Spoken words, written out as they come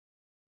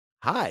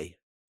Hi,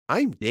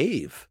 I'm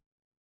Dave,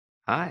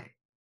 Hi,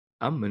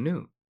 I'm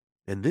Manu.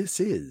 and this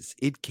is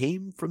It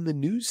Came from the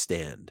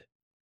Newsstand,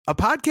 a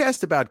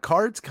podcast about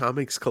cards,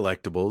 comics,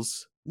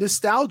 collectibles,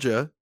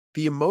 nostalgia,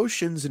 the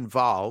emotions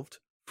involved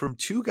from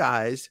two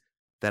guys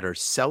that are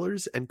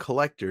sellers and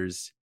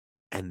collectors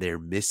and their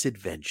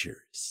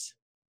misadventures.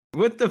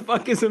 What the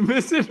fuck is a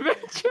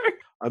misadventure?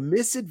 A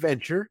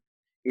misadventure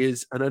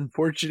is an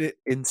unfortunate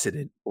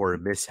incident or a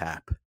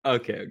mishap.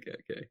 Okay.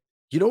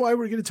 You know why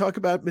we're going to talk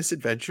about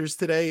misadventures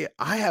today?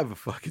 I have a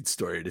fucking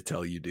story to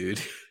tell you,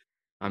 dude.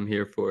 I'm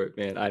here for it,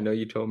 man. I know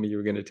you told me you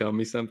were gonna tell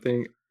me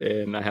something,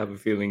 and I have a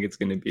feeling it's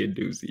gonna be a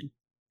doozy.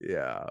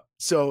 Yeah.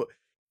 So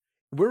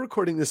we're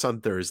recording this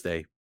on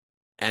Thursday,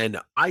 and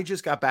I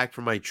just got back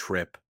from my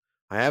trip.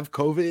 I have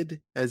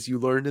COVID, as you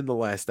learned in the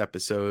last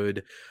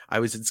episode. I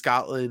was in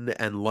Scotland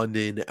and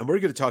London, and we're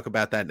going to talk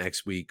about that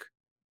next week.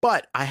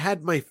 But I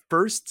had my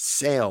first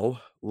sale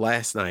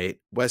last night,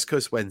 West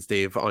Coast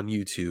Wednesday on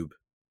YouTube.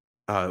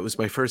 It was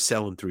my first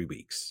sale in 3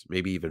 weeks,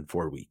 maybe even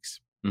 4 weeks.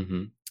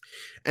 Mhm.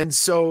 And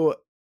so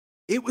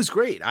it was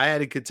great. I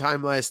had a good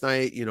time last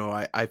night.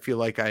 I feel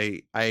like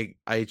I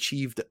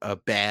achieved a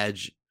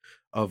badge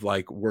of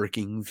like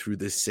working through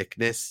this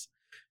sickness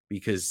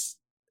because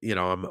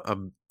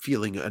I'm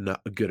feeling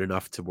good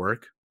enough to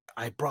work.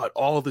 I brought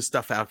all the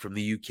stuff out from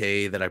the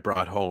UK that I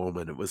brought home,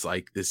 and it was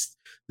like this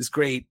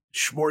great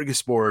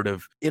smorgasbord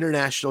of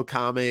international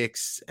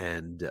comics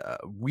and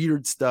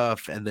weird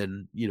stuff, and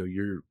then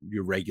your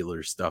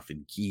regular stuff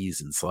in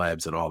keys and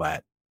slabs and all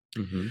that.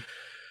 Mhm.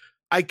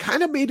 I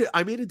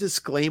made a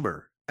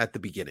disclaimer at the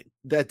beginning.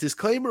 That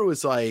disclaimer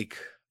was like,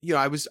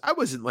 I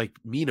wasn't like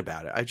mean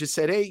about it. I just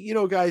said, "Hey,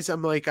 guys,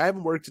 I'm like I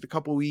haven't worked in a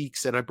couple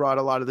weeks and I brought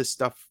a lot of this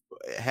stuff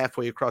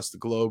halfway across the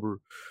globe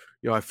or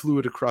I flew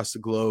it across the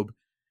globe.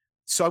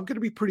 So I'm going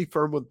to be pretty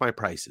firm with my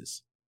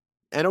prices."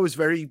 And I was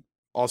very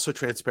also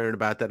transparent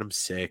about that I'm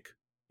sick,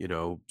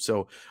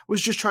 So I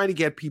was just trying to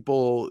get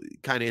people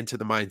kind of into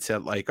the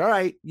mindset like, all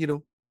right,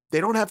 they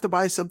don't have to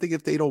buy something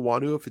if they don't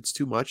want to. If it's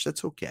too much,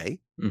 that's okay.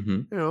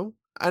 Mhm.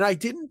 And I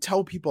didn't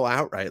tell people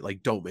outright,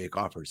 like, don't make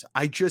offers.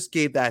 I just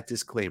gave that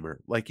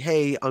disclaimer, like,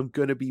 hey, I'm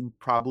going to be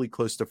probably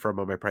close to firm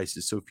on my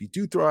prices. So if you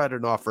do throw out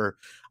an offer,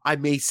 I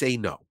may say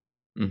no.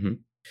 Mhm.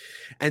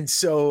 And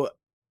so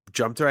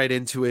jumped right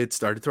into it,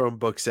 started throwing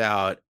books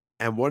out.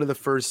 And one of the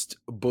first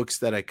books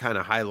that I kind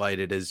of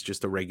highlighted as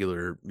just a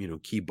regular,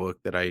 key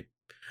book that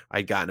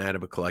I'd gotten out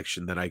of a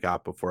collection that I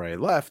got before I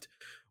left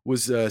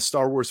was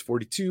Star Wars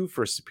 42,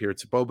 First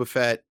Appearance of Boba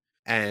Fett.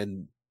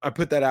 And I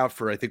put that out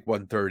for, I think,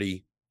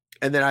 130.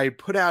 And then I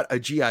put out a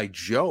G.I.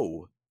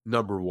 Joe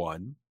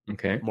 #1,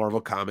 Okay.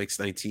 Marvel Comics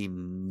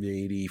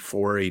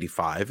 1984,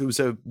 85. It was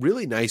a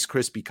really nice,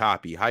 crispy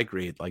copy, high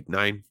grade, like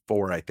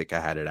 9.4, I think I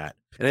had it at.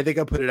 And I think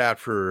I put it out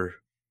for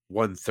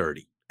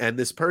 130. And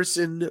this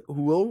person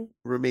who will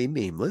remain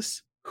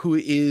nameless, who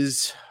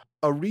is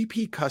a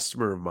repeat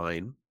customer of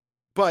mine,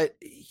 but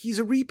he's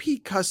a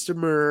repeat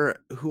customer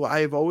who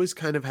I've always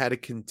kind of had a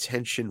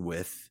contention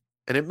with.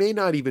 And it may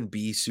not even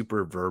be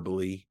super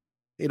verbally.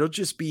 It'll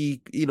just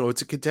be,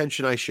 it's a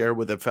contention I share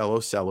with a fellow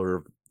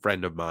seller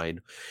friend of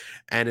mine.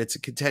 And it's a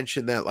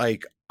contention that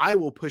like I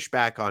will push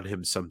back on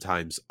him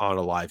sometimes on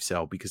a live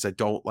sale because I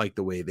don't like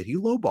the way that he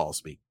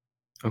lowballs me.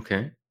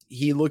 Okay.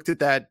 He looked at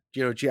that,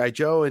 G.I.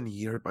 Joe, and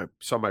he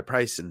saw my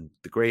price and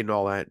the grade and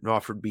all that, and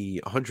offered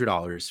me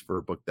 $100 for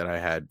a book that I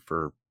had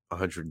for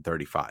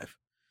 135.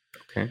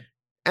 Okay.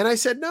 And I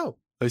said no.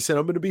 I said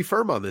I'm going to be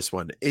firm on this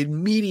one.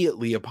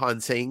 Immediately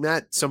upon saying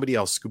that, somebody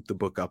else scooped the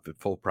book up at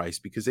full price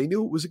because they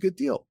knew it was a good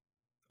deal.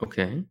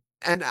 Okay.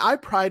 And I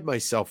pride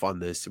myself on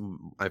this. And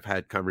I've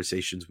had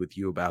conversations with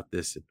you about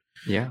this and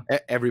Yeah.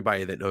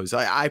 everybody that knows.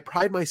 I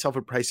pride myself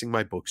in pricing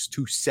my books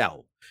to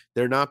sell.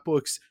 They're not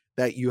books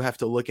that you have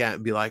to look at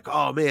and be like,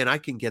 oh man, I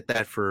can get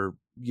that for,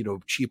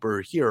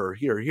 cheaper here or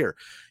here or here.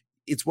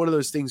 It's one of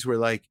those things where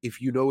like,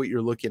 if you know what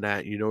you're looking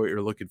at, you know what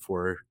you're looking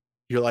for,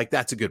 you're like,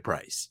 that's a good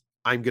price.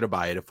 I'm going to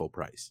buy it at full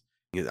price.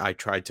 I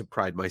tried to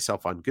pride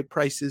myself on good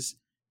prices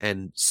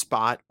and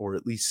spot or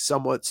at least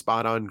somewhat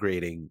spot on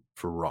grading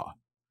for raw.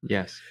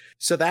 Yes.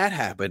 So that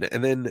happened.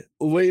 And then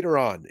later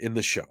on in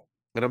the show,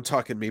 and I'm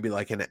talking maybe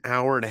like an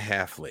hour and a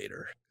half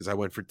later, because I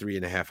went for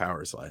 3.5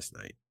 hours last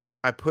night,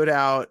 I put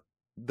out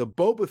the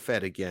Boba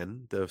Fett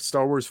again, the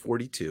Star Wars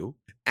 42.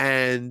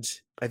 And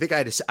I think I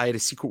had a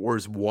Secret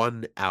Wars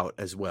 1 out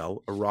as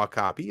well, a raw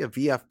copy, a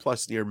VF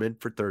Plus near mint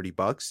for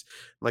 $30.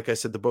 Like I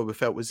said, the Boba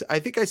Fett was, I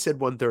think I said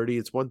 130.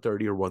 It's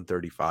 130 or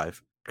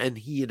 135. And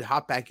he had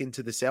hopped back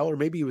into the sale, or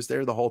maybe he was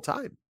there the whole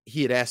time.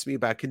 He had asked me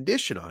about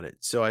condition on it.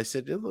 So I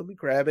said, let me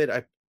grab it.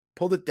 I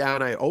pulled it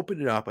down. I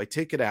opened it up. I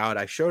take it out.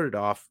 I showed it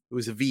off. It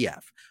was a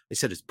VF. I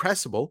said, it's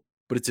pressable,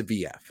 but it's a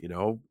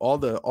VF. All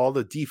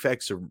the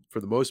defects are for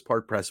the most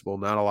part pressable,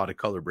 not a lot of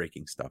color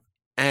breaking stuff.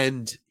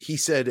 And he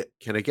said,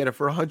 can I get it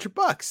for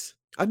 $100?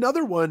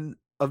 Another one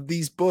of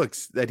these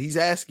books that he's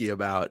asking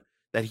about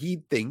that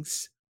he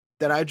thinks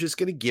that I'm just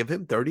going to give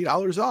him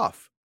 $30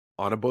 off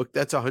on a book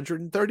that's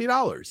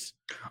 $130.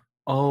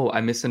 Oh,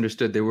 I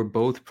misunderstood. They were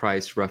both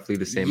priced roughly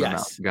the same amount.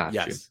 Yes. Got you.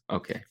 Yes.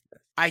 Okay.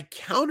 I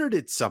countered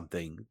at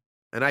something,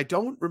 and I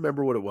don't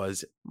remember what it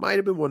was. Might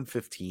have been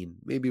 115,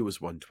 maybe it was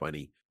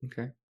 120.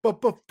 Okay.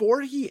 But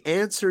before he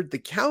answered the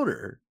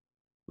counter,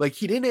 like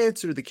he didn't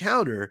answer the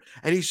counter,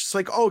 and he's just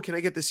like, "Oh, can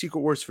I get the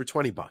Secret Wars for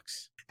 20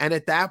 bucks?" And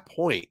at that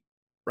point,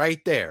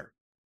 right there,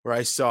 where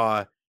I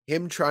saw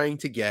him trying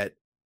to get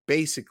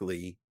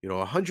basically,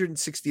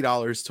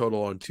 $160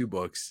 total on 2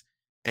 books,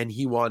 and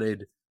he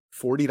wanted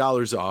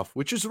 $40 off,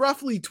 which is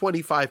roughly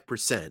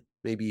 25%,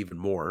 maybe even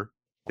more,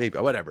 maybe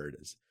whatever it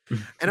is.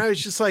 And I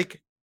was just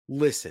like,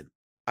 "Listen,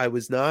 I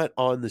was not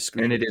on the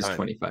screen And at it the is time."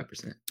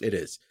 25%. It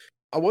is.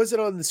 I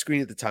wasn't on the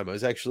screen at the time. I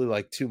was actually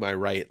like to my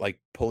right, like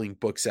pulling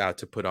books out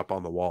to put up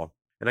on the wall.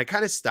 And I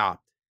kind of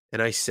stopped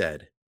and I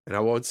said, and I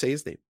won't say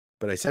his name,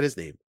 but I said his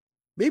name.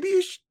 Maybe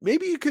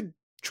you could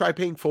try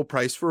paying full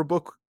price for a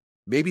book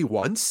maybe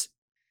once,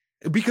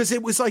 because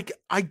it was like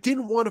I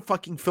didn't want to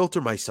fucking filter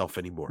myself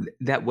anymore.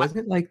 That I,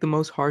 wasn't, like, the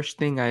most harsh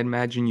thing I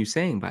imagine you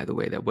saying, by the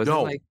way. That wasn't,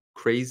 no, like,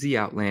 crazy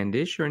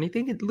outlandish or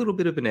anything. A little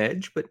bit of an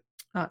edge, but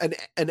not. an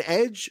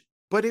edge,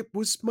 but it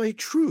was my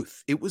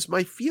truth. It was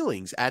my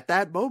feelings at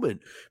that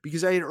moment,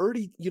 because I had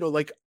already,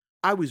 like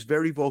I was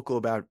very vocal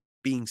about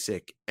being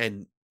sick,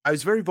 and I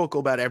was very vocal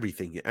about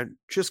everything, and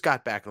just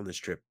got back on this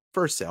trip,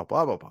 first sale,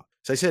 blah blah blah.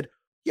 So I said,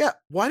 "Yeah,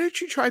 why don't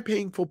you try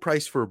paying full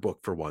price for a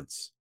book for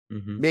once?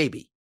 Mhm.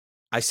 Maybe."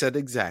 I said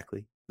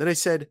exactly. Then I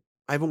said,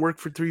 "I haven't worked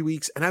for 3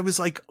 weeks," and I was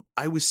like,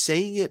 I was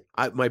saying it.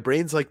 My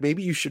brain's like,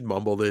 maybe you should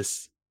mumble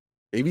this.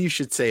 Maybe you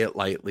should say it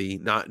lightly,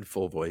 not in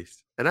full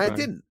voice. And I Right.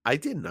 didn't. I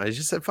didn't. I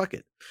just said, fuck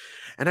it.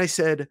 And I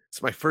said,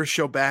 it's my first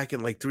show back in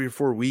like 3 or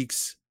 4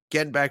 weeks,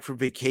 getting back from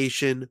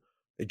vacation.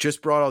 I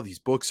just brought all these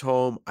books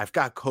home. I've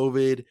got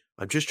COVID.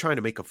 I'm just trying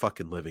to make a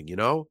fucking living, you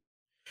know?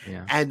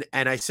 Yeah. And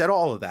I said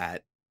all of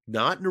that,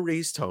 not in a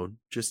raised tone,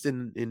 just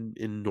in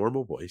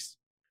normal voice.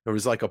 There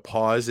was like a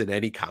pause in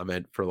any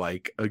comment for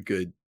like a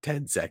good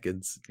 10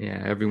 seconds.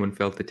 Yeah, everyone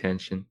felt the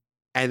tension.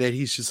 And then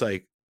he's just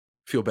like,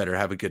 "Feel better,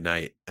 have a good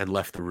night," and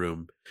left the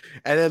room.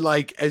 And then,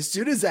 like, as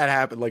soon as that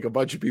happened, like, a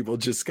bunch of people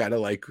just kinda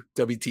like,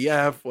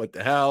 "WTF? What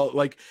the hell?"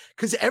 Like,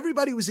 because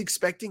everybody was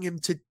expecting him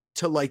to,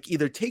 like,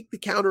 either take the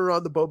counter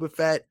on the Boba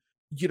Fett,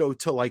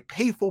 to, like,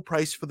 pay full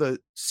price for the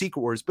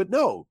Secret Wars, but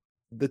no.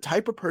 The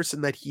type of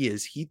person that he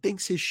is, he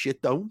thinks his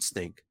shit don't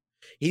stink.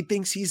 He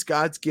thinks he's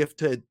God's gift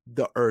to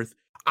the earth.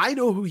 I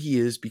know who he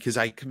is because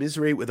I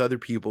commiserate with other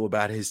people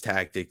about his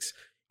tactics.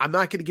 I'm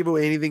not going to give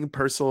away anything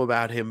personal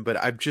about him, but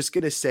I'm just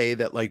going to say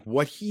that like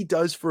what he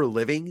does for a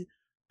living,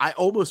 I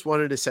almost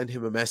wanted to send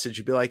him a message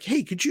and be like,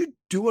 "Hey, could you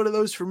do one of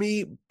those for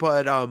me?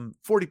 But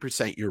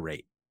 40% your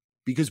rate."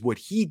 Because what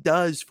he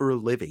does for a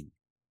living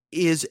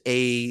is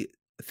a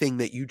thing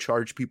that you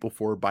charge people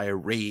for by a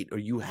rate, or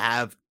you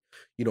have,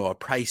 a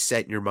price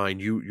set in your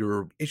mind.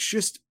 It's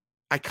just,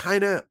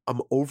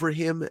 I'm over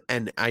him,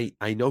 and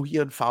I know he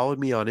unfollowed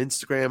me on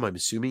Instagram. I'm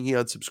assuming he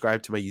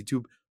unsubscribed to my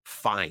YouTube.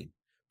 Fine,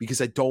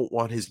 because I don't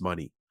want his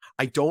money.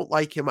 I don't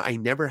like him. I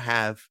never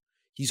have.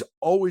 He's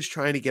always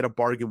trying to get a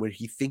bargain where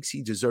he thinks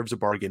he deserves a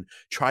bargain.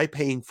 Try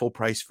paying full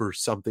price for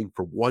something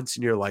for once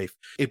in your life.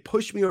 It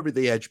pushed me over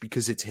the edge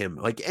because it's him.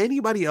 Like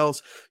anybody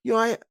else,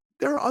 I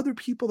there are other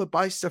people that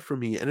buy stuff from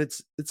me, and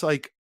it's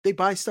like they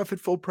buy stuff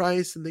at full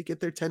price and they get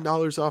their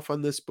 $10 off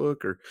on this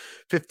book, or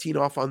 15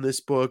 off on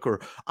this book,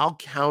 or I'll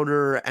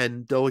counter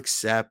and they'll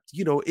accept.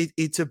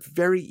 It's a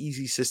very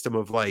easy system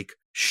of like,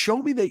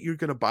 show me that you're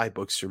going to buy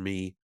books from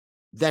me,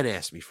 then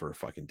ask me for a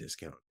fucking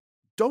discount.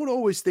 Don't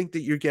always think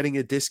that you're getting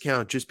a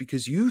discount just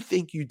because you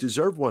think you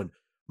deserve one.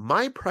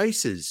 My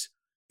prices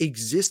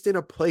exist in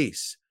a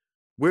place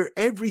where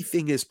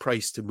everything is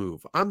priced to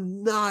move.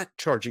 I'm not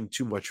charging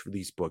too much for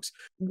these books.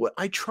 What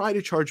I try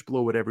to charge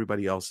below what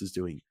everybody else is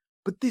doing.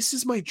 But this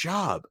is my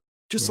job,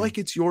 just Yeah. like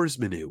it's yours,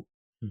 Manu.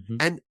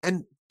 Mhm.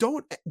 And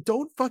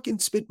don't fucking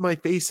spit in my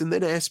face and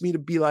then ask me to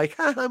be like,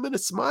 I'm gonna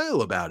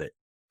smile about it.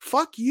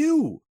 Fuck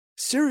you.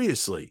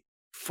 Seriously.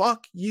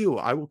 Fuck you.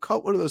 I will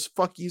cut one of those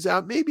fuck yous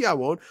out. Maybe I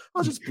won't.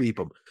 I'll just bleep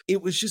them.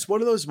 It was just one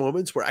of those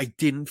moments where I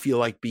didn't feel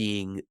like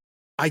being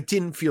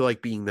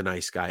the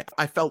nice guy.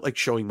 I felt like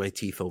showing my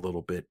teeth a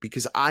little bit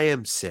because I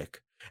am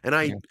sick and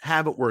I Yeah.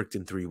 haven't worked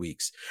in 3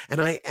 weeks,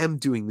 and I am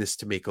doing this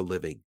to make a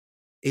living.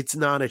 It's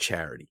not a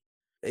charity.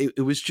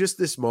 It was just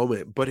this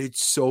moment, but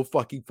it's so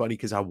fucking funny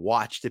because I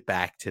watched it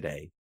back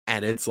today,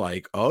 and it's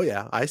like, "Oh,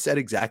 yeah, I said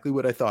exactly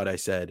what I thought I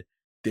said.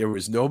 There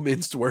was no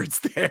minced words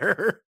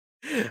there."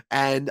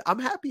 And I'm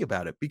happy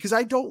about it because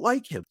I don't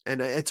like him, and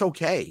it's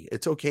okay.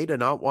 It's okay to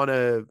not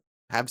wanna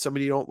have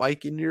somebody you don't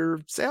like in your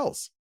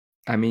sales.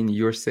 I mean,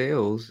 your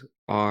sales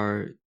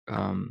are,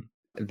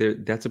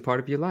 that's a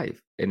part of your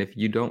life, and if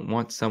you don't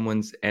want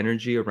someone's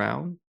energy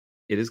around,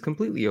 it is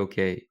completely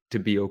okay to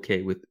be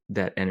okay with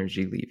that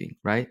energy leaving,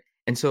 right?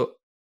 And so,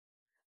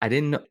 I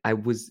didn't know I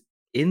was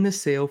in the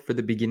sale for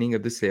the beginning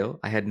of the sale,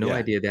 I had no Yeah,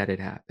 idea that had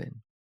happened.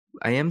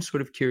 I am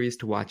sort of curious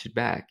to watch it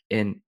back,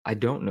 and I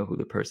don't know who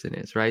the person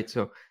is, right?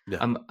 So, no,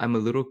 I'm a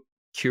little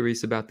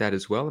curious about that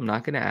as well. I'm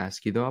not gonna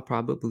ask you, though, I'll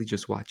probably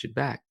just watch it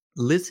back.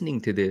 Listening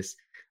to this,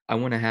 I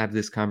wanna have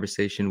this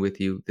conversation with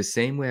you the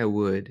same way I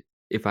would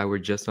if I were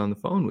just on the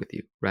phone with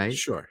you, right?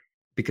 sure.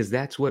 because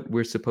that's what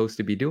we're supposed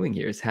to be doing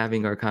here is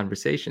having our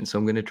conversation. So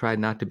I'm going to try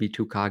not to be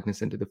too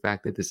cognizant of the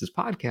fact that this is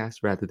podcast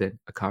rather than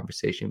a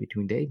conversation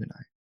between Dave and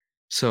I.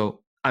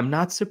 So I'm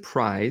not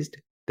surprised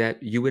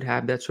that you would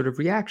have that sort of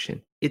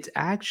reaction. It's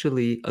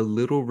actually a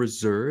little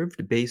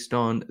reserved based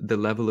on the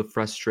level of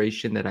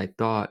frustration that I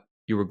thought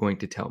you were going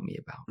to tell me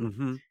about.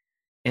 Hmm.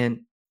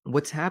 And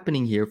what's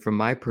happening here from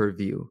my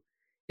purview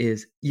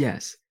is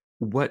yes,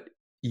 what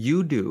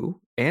you do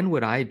and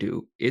what I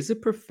do is a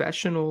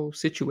professional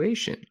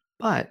situation,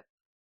 but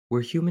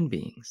we're human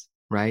beings,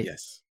 right?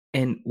 Yes.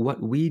 And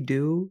what we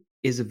do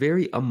is a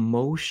very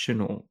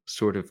emotional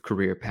sort of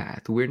career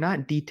path. We're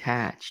not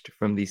detached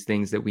from these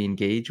things that we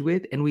engage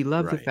with. And we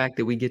love the Right. fact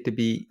that we get to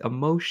be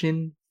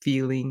emotion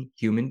feeling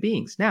human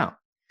beings. Now,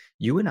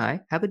 you and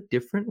I have a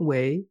different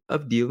way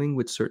of dealing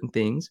with certain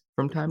things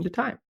from time Y- to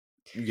time.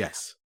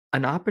 Yes.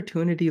 An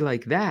opportunity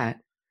like that,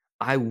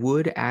 I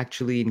would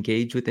actually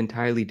engage with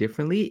entirely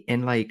differently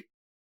and like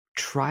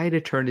try to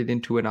turn it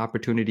into an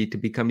opportunity to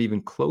become even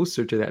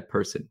closer to that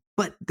person.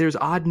 But there's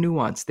odd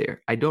nuance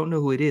there. I don't know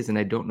who it is and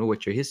I don't know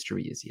what your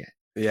history is yet.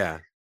 Yeah.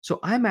 So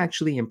I'm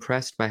actually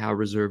impressed by how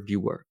reserved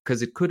you were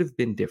because it could have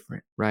been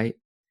different, right?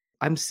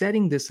 I'm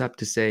setting this up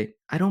to say,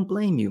 I don't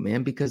blame you,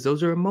 man, because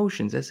those are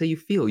emotions. That's how you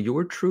feel.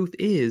 Your truth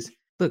is,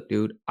 look,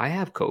 dude, I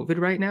have COVID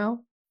right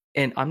now.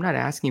 And I'm not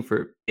asking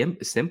for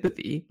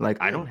sympathy. Like,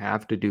 I Yeah. don't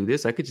have to do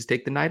this. I could just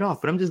take the night off.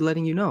 But I'm just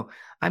letting you know,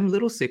 I'm a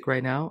little sick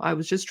right now. I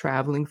was just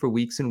traveling for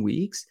weeks and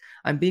weeks.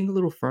 I'm being a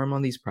little firm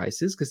on these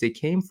prices because they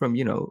came from,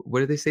 what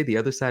do they say? The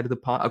other side of the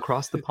pond,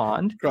 across the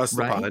pond, Across the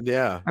right? pond.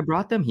 Yeah. I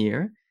brought them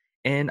here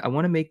and I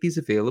want to make these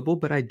available,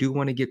 but I do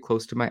want to get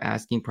close to my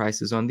asking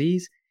prices on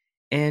these.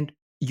 And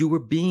you were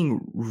being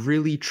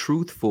really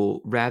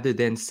truthful rather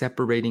than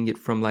separating it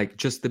from like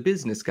just the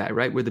business guy,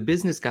 right? Where the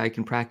business guy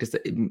can practice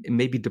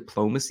maybe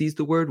diplomacy is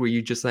the word where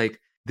you just like,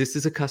 this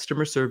is a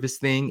customer service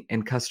thing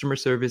and customer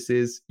service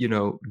is,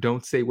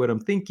 don't say what I'm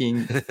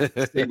thinking,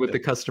 say what the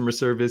customer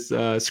service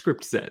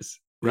script says,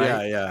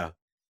 right? Yeah.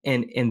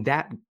 Yeah. And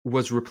that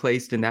was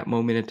replaced in that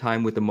moment in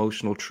time with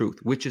emotional truth,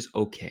 which is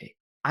okay.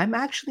 I'm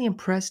actually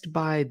impressed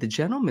by the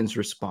gentleman's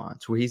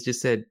response where he's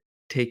just said,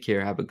 take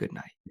care, have a good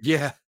night.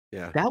 Yeah.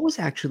 Yeah. That was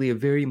actually a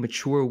very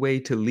mature way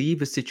to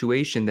leave a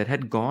situation that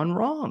had gone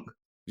wrong.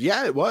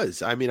 Yeah, it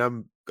was. I mean,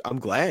 I'm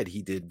glad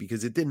he did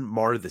because it didn't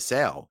mar the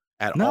sale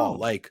at all. No,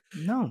 Like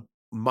no.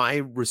 my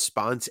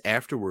response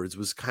afterwards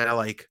was kind of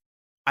like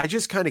I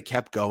just kind of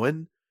kept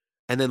going.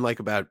 And then like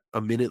about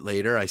a minute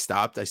later, I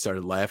stopped. I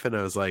started laughing.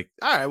 I was like,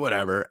 all right,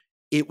 whatever.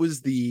 It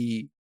was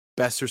the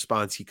best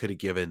response he could have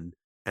given.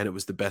 And it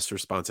was the best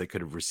response I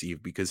could have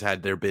received because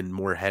had there been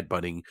more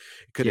headbutting,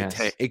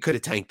 Yes. it could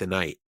have tanked the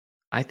night.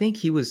 I think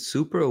he was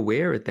super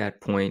aware at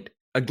that point.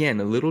 Again,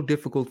 a little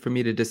difficult for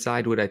me to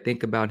decide what I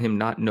think about him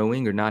not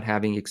knowing or not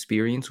having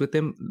experience with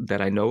him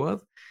that I know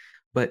of.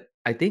 But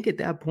I think at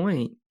that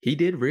point, he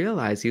did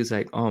realize he was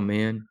like, oh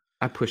man,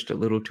 I pushed a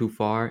little too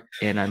far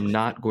and I'm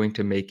not going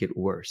to make it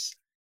worse.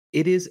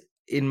 It is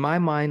in my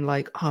mind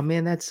like, oh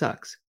man, that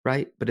sucks.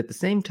 Right. But at the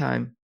same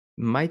time,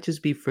 might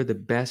just be for the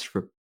best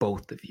for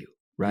both of you.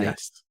 Right.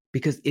 Yes.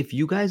 Because if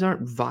you guys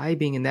aren't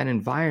vibing in that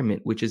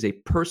environment, which is a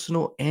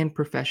personal and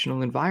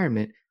professional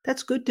environment,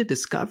 that's good to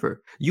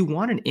discover. You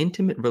want an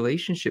intimate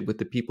relationship with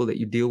the people that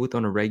you deal with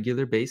on a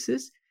regular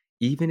basis.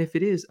 Even if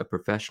it is a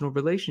professional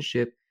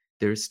relationship,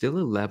 there's still a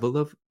level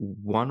of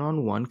one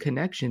on one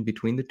connection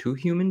between the two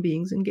human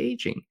beings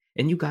engaging.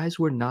 And you guys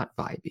were not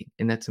vibing.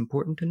 And that's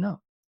important to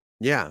know.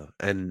 Yeah.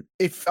 And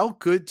it felt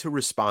good to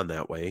respond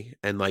that way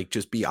and like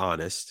just be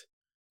honest.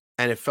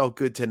 And it felt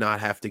good to not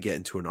have to get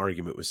into an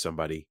argument with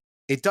somebody.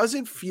 It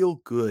doesn't feel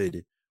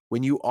good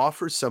when you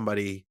offer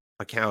somebody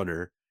a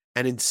counter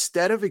and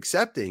instead of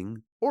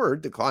accepting or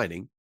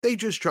declining, they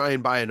just try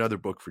and buy another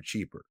book for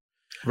cheaper.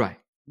 Right.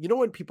 You know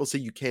when people say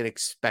you can't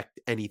expect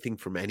anything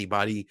from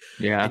anybody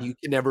and Yeah. you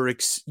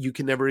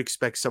can never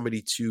expect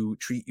somebody to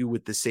treat you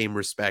with the same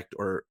respect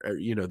or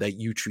that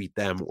you treat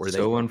them or that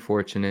So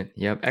unfortunate.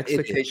 Yep. it is.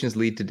 Expectations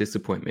lead to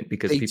disappointment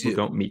because They people do.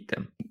 don't meet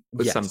them.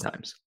 But Yes.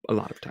 sometimes, a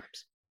lot of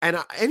times. And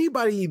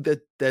anybody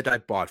that I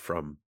bought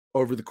from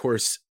over the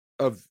course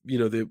of,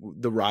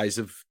 the rise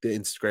of the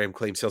Instagram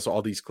claim sales,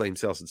 all these claim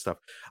sales and stuff,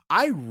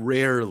 I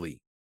rarely,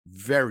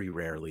 very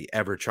rarely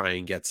ever try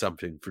and get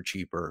something for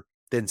cheaper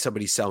than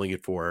somebody selling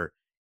it for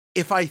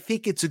if I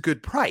think it's a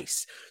good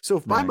price. So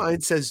if my Right.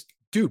 mind says,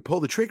 "Dude, pull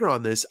the trigger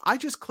on this," I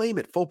just claim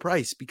it full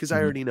price because I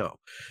Mhm. already know.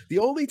 The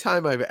only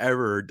time I've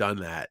ever done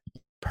that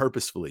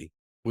purposefully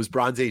was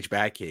Bronze Age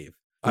Batcave.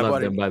 I Love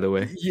bought an them, by the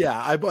way.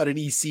 Yeah, I bought an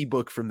EC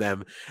book from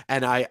them,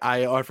 and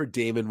I offered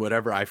Damon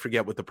whatever, I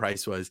forget what the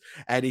price was,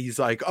 and he's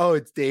like, "Oh,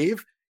 it's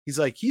Dave?" He's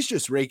like, "He's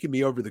just raking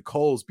me over the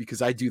coals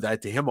because I do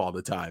that to him all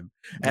the time."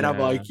 And I'm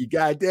Yeah. like, "You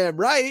goddamn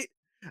right."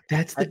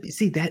 That's I the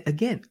see that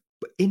again,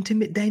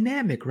 intimate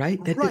dynamic,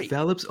 right? That Right,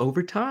 develops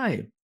over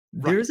time.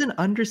 right, There's an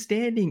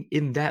understanding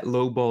in that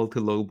low ball to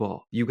low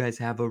ball. You guys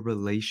have a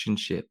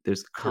relationship.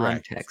 There's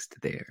correct. context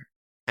there.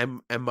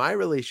 And my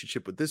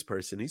relationship with this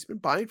person, he's been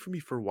buying from me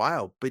for a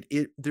while, but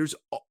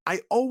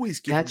I always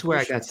give him That's where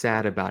I got pushback.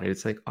 sad about it.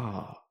 It's like,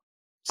 oh.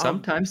 Um,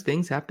 Sometimes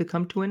things have to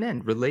come to an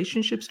end.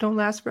 Relationships don't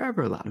last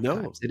forever a lot of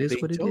times. no, It is they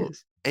what it don't.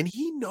 is. And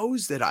he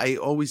knows that I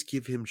always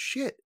give him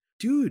shit.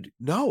 Dude,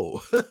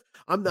 no.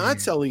 I'm not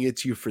selling it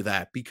to you for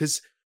that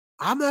because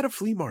I'm not a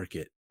flea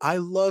market. I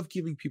love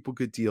giving people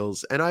good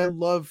deals, and I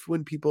love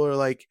when people are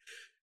like,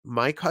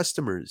 my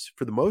customers,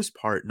 for the most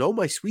part, know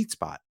my sweet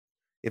spot.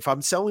 If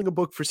I'm selling a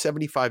book for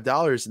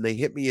 $75 and they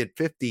hit me at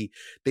 50,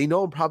 they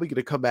know I'm probably going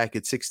to come back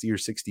at 60 or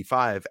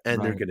 65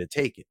 and they're Right. going to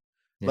take it.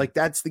 Yeah. Like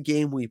that's the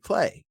game we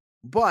play.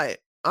 But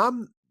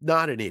I'm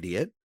not an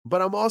idiot,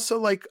 but I'm also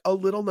like a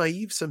little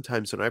naive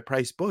sometimes when I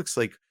price books.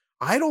 Like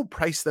I don't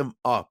price them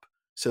up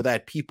so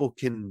that people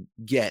can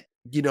get,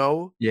 you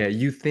know, Yeah,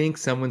 you think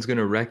someone's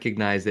gonna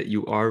recognize that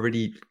you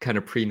already kind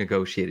of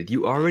pre-negotiated.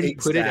 You already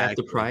put it at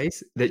the exactly.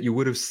 price that you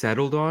would have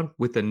settled on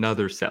with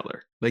another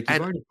seller. Like, you've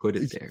And already put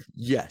it there.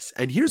 yes,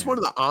 and here's Yeah. one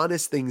of the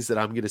honest things that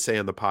I'm gonna say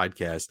on the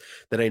podcast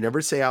that I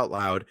never say out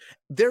loud.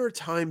 There are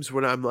times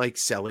when I'm, like,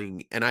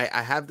 selling and I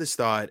have this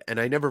thought and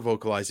I never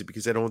vocalize it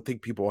because I don't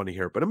think people wanna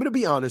hear it, but I'm gonna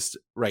be honest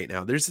right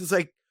now. There's this,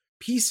 like,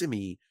 piece of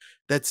me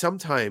that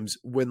sometimes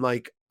when,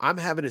 like, I'm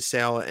having a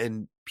sale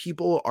and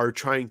people are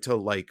trying to,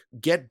 like,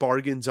 get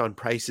bargains on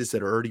prices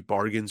that are already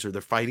bargains or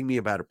they're fighting me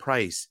about a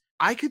price,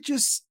 I could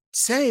just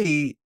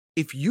say,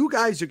 if you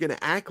guys are going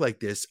to act like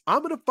this,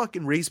 I'm going to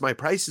fucking raise my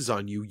prices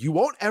on you. You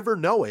won't ever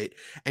know it,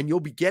 and you'll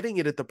be getting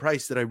it at the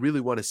price that I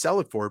really want to sell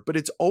it for, but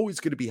it's always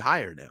going to be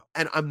higher now.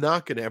 And I'm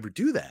not going to ever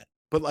do that.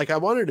 But like, I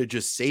wanted to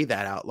just say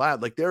that out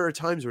loud. Like, there are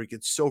times where it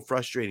gets so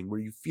frustrating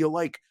where you feel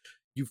like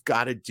you've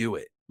got to do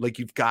it. Like,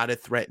 you've got to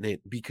threaten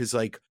it because,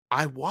 like,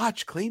 I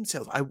watch claim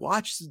sales. I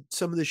watch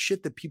some of the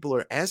shit that people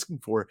are asking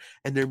for,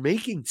 and they're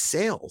making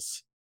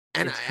sales. It's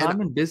And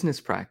common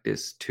business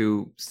practice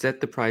to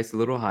set the price a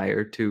little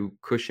higher to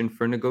cushion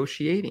for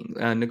negotiating.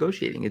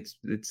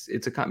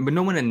 It's a but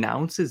no one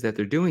announces that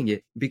they're doing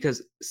it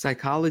because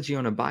psychology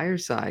on a buyer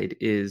side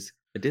is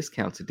a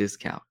discount's a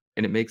discount,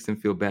 and it makes them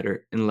feel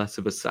better and less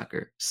of a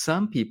sucker.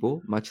 Some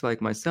people, much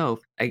like myself,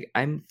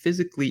 I'm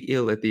physically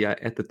ill at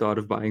the thought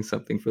of buying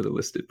something for the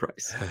listed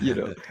price, you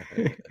know?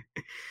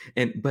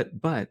 And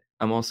but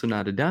I'm also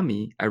not a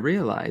dummy. I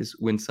realize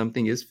when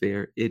something is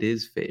fair, it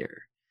is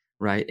fair,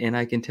 right? And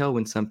I can tell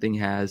when something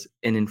has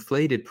an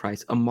inflated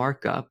price, a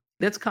markup.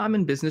 That's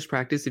common business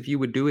practice. If you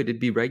would do it, it'd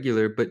be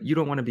regular, but you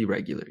don't want to be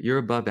regular. You're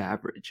above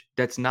average.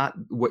 That's not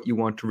what you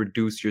want to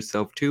reduce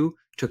yourself to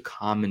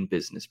common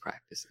business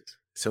practices.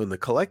 So in the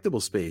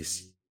collectible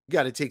space, you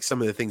got to take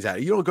some of the things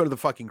out. You don't go to the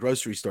fucking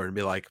grocery store and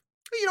be like,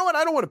 "Hey, you know what?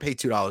 I don't want to pay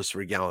 $2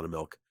 for a gallon of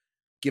milk.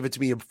 Give it to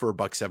me for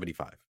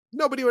 $1.75."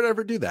 Nobody would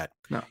ever do that.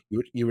 No.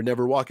 You would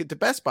never walk into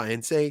Best Buy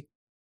and say,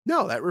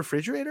 "No, that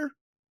refrigerator,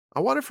 I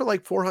want it for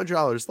like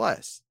 $400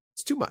 less.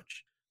 It's too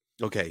much."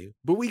 Okay,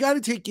 but we got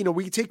to take,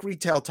 we take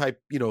retail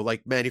type,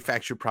 like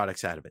manufactured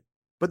products out of it.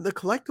 But in the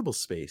collectible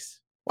space,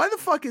 why the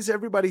fuck is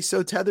everybody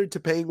so tethered to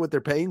paying what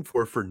they're paying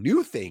for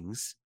new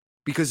things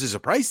because there's a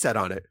price set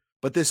on it?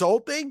 But this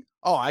old thing,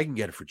 oh, I can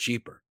get it for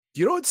cheaper.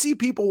 You don't see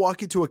people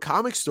walk into a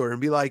comic store and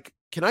be like,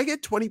 "Can I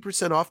get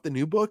 20% off the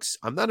new books?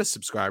 I'm not a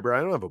subscriber.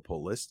 I don't have a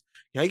pull list.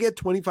 Can I get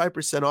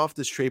 25% off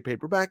this trade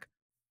paperback?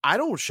 I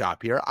don't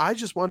shop here. I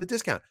just want a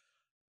discount."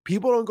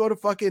 People don't go to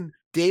fucking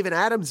Dave and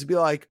Adams and be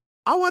like,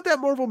 "I want that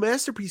Marvel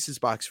Masterpieces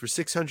box for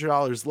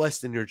 $600 less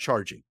than you're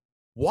charging."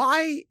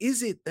 Why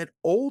is it that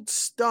old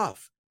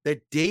stuff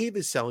that Dave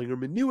is selling or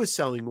Manu is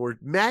selling or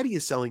Maddie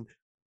is selling,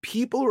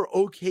 people are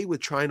okay with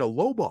trying to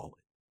lowball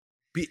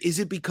it? Is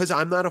it because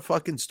I'm not a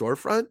fucking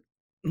storefront?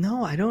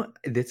 No, I don't.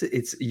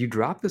 It's you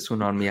dropped this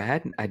one on me. I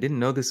didn't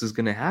know this was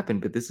going to happen,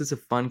 but this is a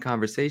fun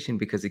conversation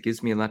because it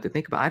gives me a lot to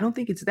think about. I don't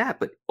think it's that,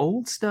 but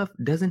old stuff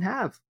doesn't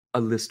have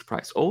a list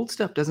price. Old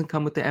stuff doesn't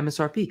come with the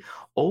MSRP.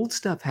 Old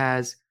stuff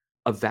has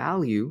a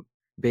value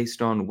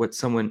based on what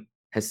someone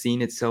has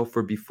seen it sell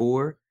for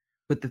before.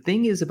 But the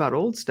thing is about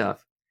old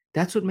stuff,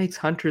 that's what makes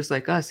hunters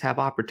like us have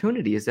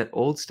opportunity is that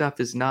old stuff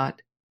is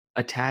not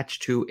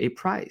attached to a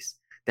price.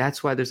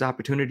 That's why there's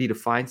opportunity to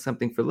find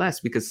something for less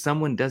because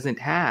someone doesn't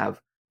have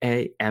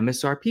a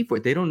MSRP for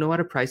it. They don't know how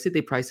to price it.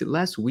 They price it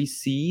less. We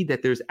see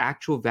that there's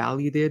actual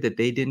value there that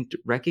they didn't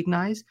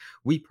recognize.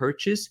 We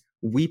purchase,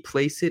 we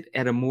place it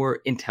at a more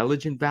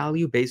intelligent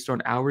value based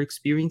on our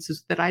experiences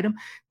with that item.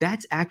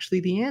 That's actually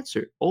the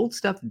answer. Old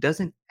stuff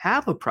doesn't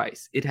have a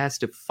price. It has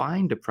to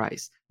find a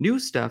price. New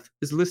stuff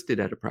is listed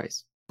at a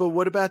price. But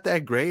what about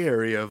that gray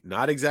area of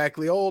not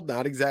exactly old,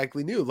 not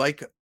exactly new?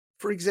 Like,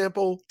 for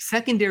example,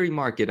 Secondary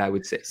market, I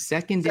would say.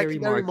 Secondary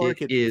secondary market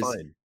market, is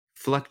fine.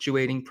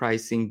 fluctuating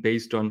pricing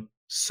based on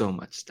so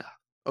much stuff.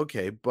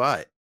 Okay,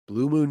 but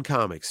Blue Moon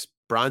Comics,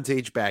 Bronze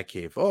Age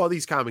Batcave, all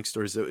these comic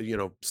stores,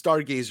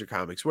 Stargazer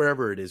Comics,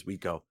 wherever it is we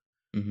go.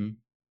 Mhm.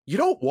 You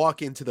don't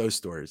walk into those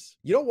stores.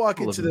 You don't walk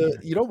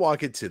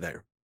into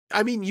there.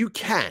 I mean, you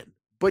can,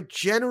 but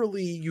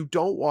generally you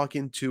don't walk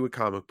into a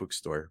comic book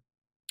store.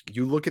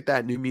 You look at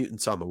that New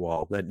Mutants on the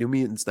wall, that New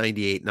Mutants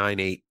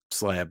 9898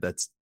 slab,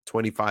 that's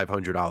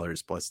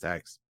 $2,500 plus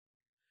tax,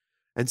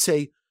 and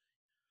say,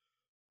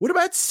 "What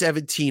about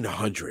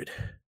 1,700?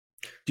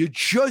 You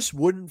just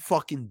wouldn't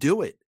fucking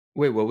do it.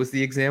 Wait, what was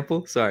the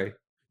example? Sorry.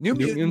 New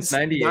New Mutants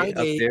Mutants 98 up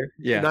 98, there.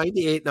 Yeah.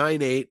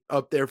 98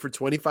 up there for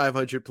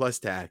 2,500 plus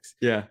tax.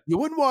 Yeah. You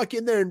wouldn't walk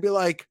in there and be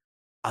like,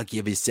 I'll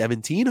give you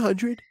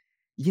 1,700.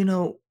 You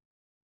know,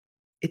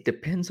 it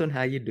depends on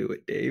how you do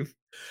it, Dave.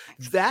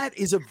 That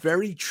is a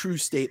very true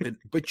statement,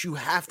 but you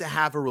have to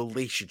have a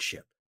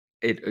relationship.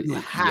 You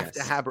have to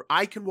Yes. have.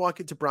 I can walk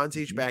into Bronze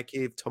Age Mhm.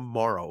 Batcave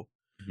tomorrow,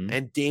 Mhm.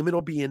 and Damon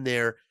will be in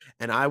there,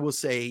 and I will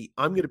say,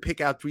 I'm going to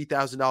pick out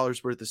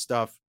 $3,000 worth of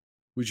stuff.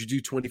 Would you do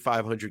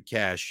 2,500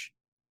 cash?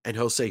 And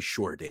he'll say,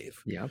 sure,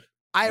 Dave. Yep.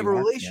 I have a You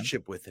have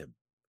relationship with him.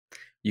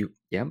 You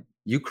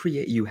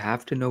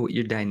have to know what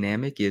your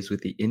dynamic is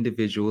with the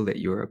individual that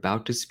you're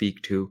about to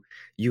speak to.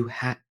 You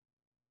have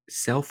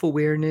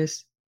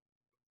self-awareness,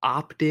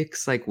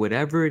 optics, like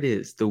whatever it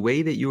is, the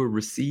way that you are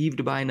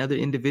received by another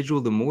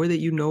individual, the more that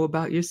you know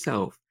about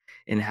yourself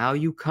and how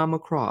you come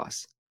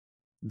across,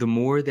 the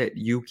more that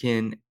you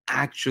can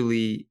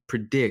actually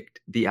predict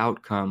the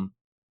outcome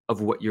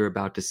of what you're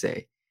about to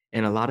say.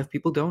 And a lot of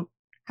people don't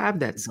have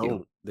that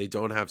skill. They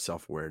don't have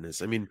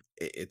self-awareness. I mean,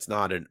 it's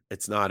not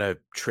a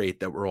trait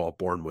that we're all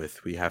born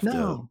with. We have to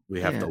No.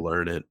 Yeah.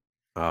 learn it.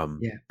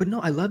 Yeah, but no,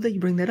 I love that you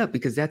bring that up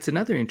because that's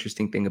another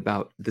interesting thing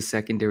about the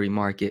secondary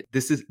market.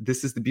 This is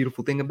the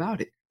beautiful thing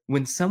about it.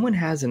 When someone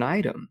has an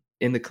item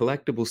in the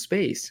collectible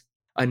space,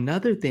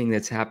 another thing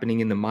that's happening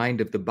in the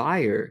mind of the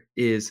buyer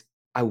is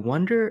I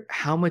wonder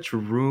how much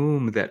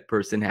room that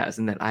person has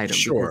in that item because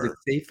Sure.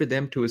 it's safe for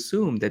them to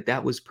assume that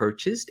that was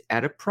purchased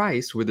at a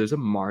price where there's a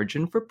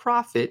margin for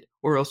profit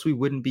or else we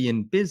wouldn't be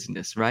in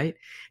business, right?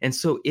 And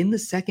so in the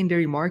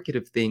secondary market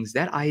of things,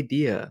 that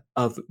idea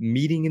of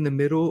meeting in the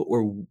middle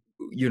or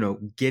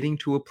getting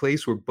to a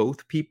place where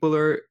both people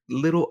are a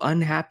little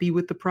unhappy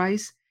with the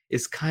price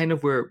is kind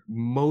of where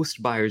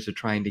most buyers are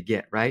trying to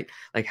get, right?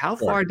 Like, how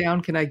Sure. far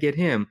down can I get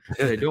him?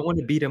 But I don't want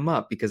to beat him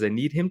up because I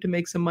need him to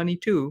make some money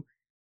too.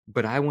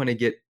 But I want to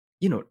get,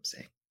 you know what I'm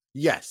saying?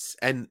 Yes,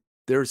 and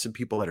there are some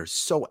people that are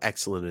so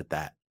excellent at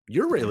that.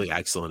 You're Yeah. really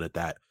excellent at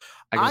that.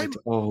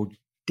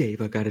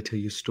 Dave, I gotta tell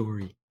you a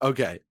story.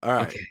 Okay, all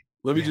right. Okay.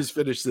 Let me Yeah. just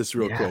finish this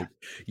real Yeah. quick.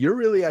 You're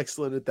really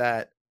excellent at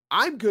that.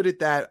 I'm good at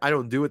that. I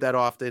don't do it that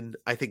often.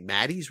 I think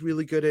Maddie's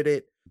really good at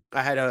it.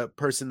 I had a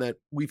person that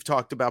we've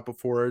talked about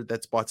before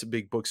that's bought some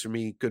big books for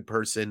me, good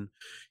person.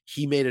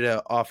 He made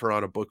an offer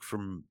on a book for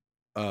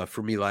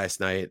me last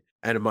night.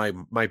 And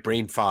in my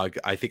brain fog,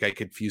 I think I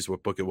confused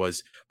what book it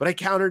was. But I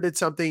countered at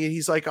something and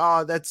he's like,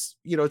 "Oh, that's,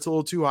 it's a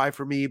little too high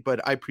for me,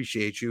 but I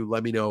appreciate you.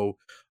 Let me know.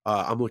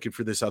 I'm looking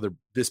for this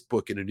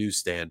book in a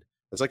newsstand."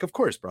 I was like, "Of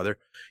course, brother."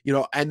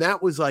 And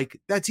that was like,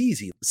 that's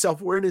easy.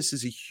 Self-awareness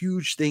is a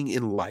huge thing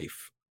in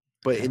life.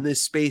 But Yeah. in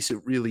this space, it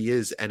really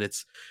is. And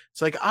it's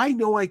like, I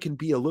know I can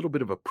be a little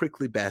bit of a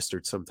prickly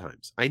bastard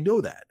sometimes. I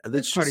know that. And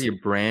That's that's part of just,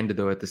 your brand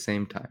though at the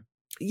same time.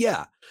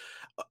 yeah.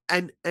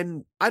 And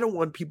I don't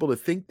want people to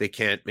think they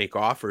can't make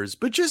offers,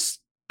 but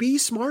just be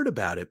smart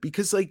about it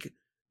because like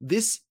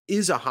this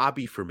is a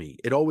hobby for me.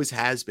 It always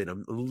has been.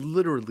 I'm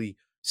literally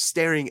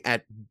staring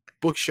at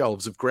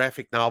bookshelves of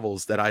graphic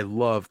novels that I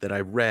love, that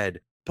I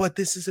read, but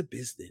this is a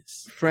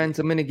business. Friends,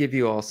 I'm going to give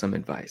you all some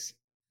advice.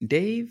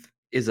 Dave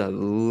is a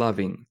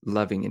loving,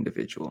 loving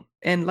individual.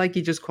 And like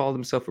he just called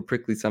himself a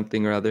prickly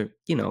something or other,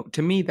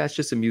 to me, that's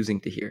just amusing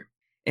to hear.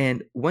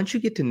 And once you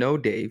get to know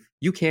Dave,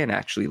 you can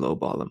actually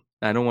lowball him.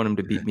 I don't want him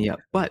to beat me up,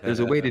 but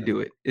there's a way to do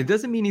it. It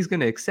doesn't mean he's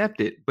going to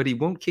accept it, but he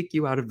won't kick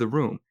you out of the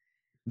room.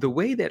 The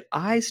way that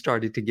I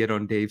started to get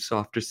on Dave's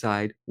softer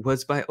side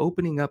was by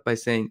opening up by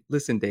saying,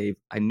 listen, Dave,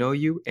 I know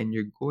you and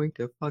you're going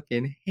to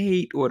fucking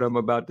hate what I'm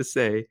about to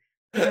say,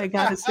 but I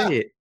gotta say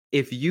it.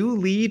 If you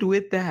lead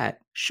with that,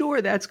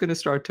 sure, that's going to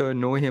start to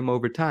annoy him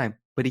over time,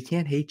 but he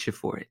can't hate you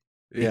for it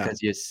Yeah,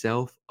 because you're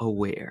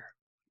self-aware.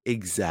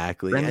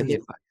 exactly. Friendly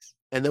advice.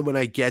 And then when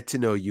I get to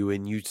know you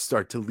and you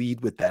start to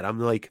lead with that, I'm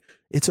like,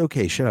 it's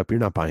okay. Shut up. You're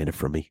not buying it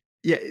from me.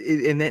 Yeah,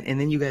 and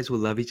then you guys will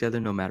love each other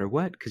no matter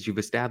what because you've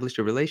established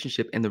a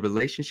relationship, and the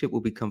relationship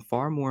will become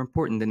far more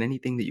important than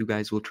anything that you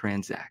guys will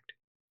transact.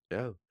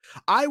 Yeah.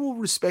 I will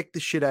respect the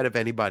shit out of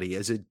anybody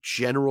as a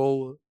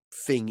general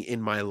thing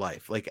in my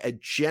life. Like a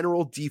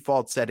general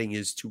default setting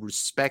is to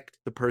respect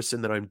the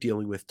person that I'm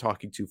dealing with,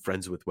 talking to,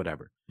 friends with,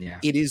 whatever. Yeah.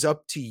 It is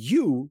up to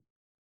you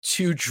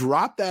to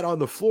drop that on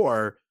the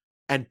floor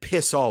and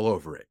piss all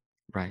over it.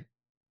 Right.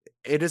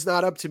 It is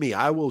not up to me.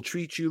 I will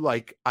treat you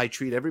like I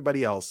treat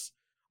everybody else.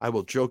 I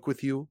will joke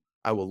with you.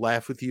 I will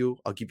laugh with you.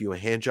 I'll give you a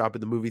hand job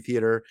in the movie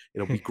theater.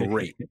 It'll be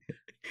great.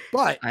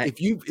 But I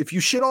if you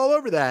shit all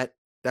over that,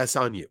 that's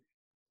on you.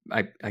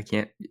 I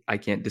can't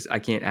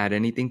add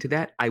anything to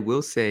that. I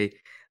will say,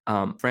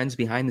 friends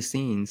behind the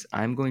scenes,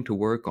 I'm going to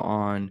work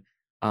on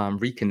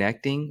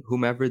reconnecting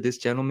whomever this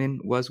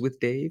gentleman was with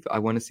Dave. I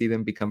want to see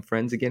them become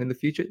friends again in the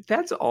future.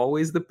 That's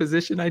always the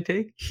position I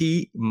take.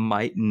 He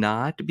might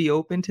not be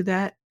open to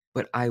that,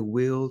 but I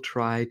will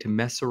try to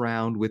mess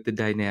around with the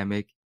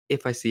dynamic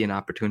if I see an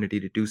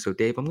opportunity to do so.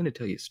 Dave, I'm going to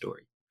tell you a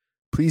story.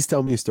 Please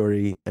tell me a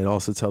story and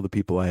also tell the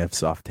people I have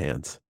soft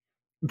hands.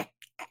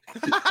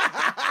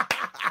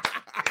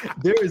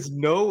 There is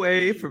no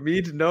way for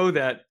me to know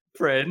that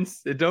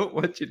friends. I don't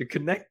want you to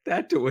connect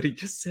that to what he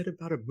just said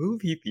about a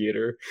movie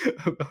theater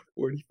about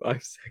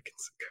 45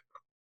 seconds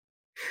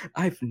ago.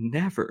 I've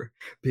never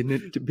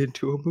been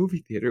to a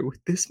movie theater with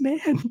this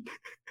man.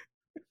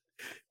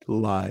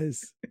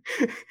 Lies.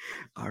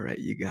 All right,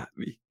 you got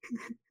me.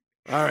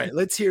 All right,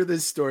 let's hear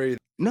this story.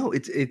 No,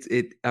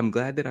 I'm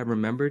glad that I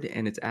remembered,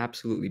 and it's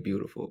absolutely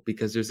beautiful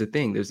because there's a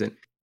thing.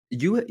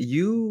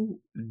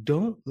 You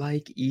don't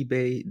like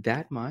eBay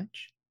that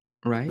much,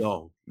 right?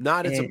 No,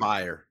 not as a And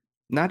buyer.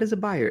 not as a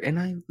buyer, and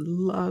I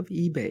love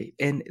eBay,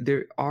 and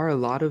there are a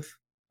lot of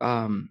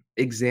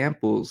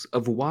examples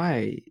of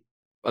why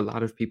a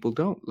lot of people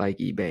don't like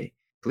eBay.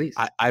 Please.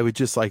 I would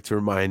just like to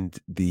remind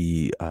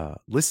the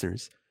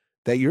listeners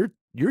that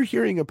you're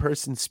hearing a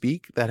person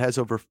speak that has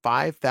over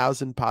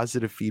 5,000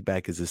 positive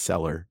feedback as a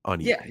seller on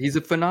Yeah, eBay. he's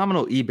a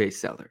phenomenal eBay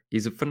seller.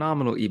 He's a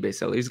phenomenal eBay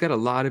seller. He's got a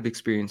lot of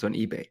experience on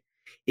eBay.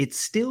 It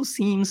still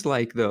seems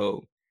like,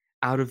 though,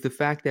 out of the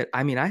fact that,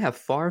 I mean, I have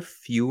far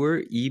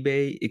fewer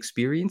eBay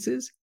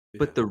experiences, Yeah.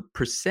 but the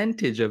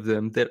percentage of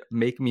them that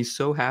make me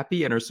so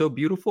happy and are so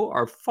beautiful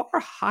are far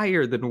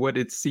higher than what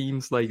it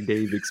seems like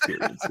Dave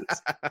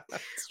experiences.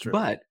 It's true.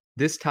 But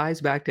this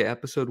ties back to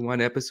episode 1,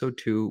 episode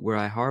 2, where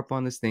I harp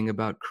on this thing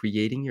about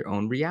creating your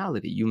own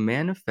reality. You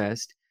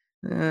manifest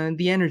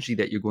the energy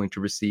that you're going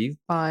to receive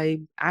by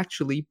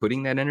actually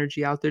putting that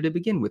energy out there to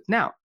begin with.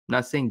 Now, I'm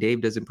not saying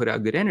Dave doesn't put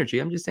out good energy.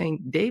 I'm just saying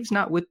Dave's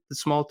not with the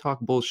small talk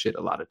bullshit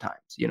a lot of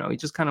times. You know, he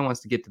just kind of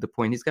wants to get to the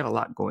point. He's got a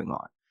lot going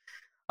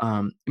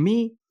on.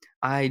 Me,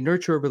 I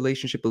nurture a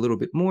relationship a little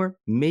bit more.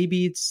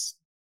 Maybe it's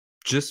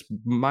just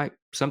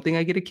something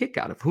I get a kick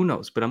out of. Who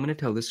knows? But I'm going to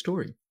tell this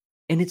story.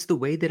 And it's the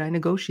way that I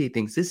negotiate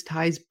things. This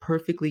ties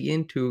perfectly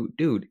into,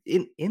 dude,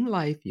 in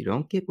life, you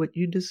don't get what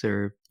you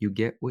deserve, you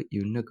get what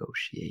you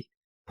negotiate.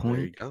 There you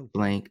Point go.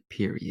 blank,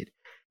 period.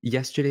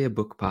 Yesterday, a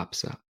book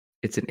pops up.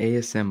 It's an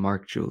ASM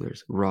Mark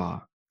Jewelers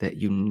Raw that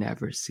you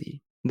never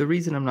see. The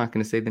reason I'm not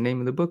going to say the name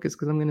of the book is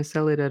because I'm going to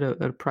sell it at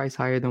a price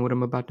higher than what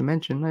I'm about to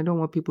mention. I don't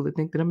want people to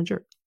think that I'm a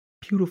jerk.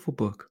 Beautiful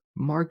book,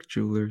 Mark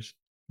Jewelers.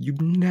 You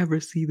never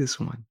see this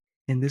one.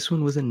 And this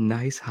one was a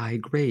nice high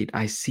grade.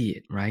 I see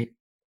it, right?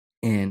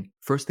 And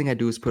first thing I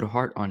do is put a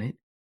heart on it,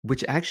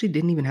 which I actually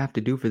didn't even have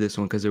to do for this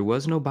one because there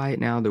was no buy it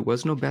now. There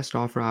was no best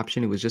offer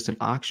option. It was just an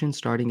auction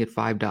starting at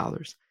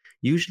 $5.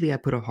 Usually I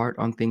put a heart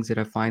on things that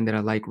I find that I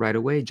like right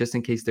away, just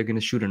in case they're going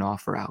to shoot an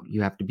offer out.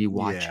 You have to be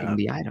watching Yeah.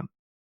 the item.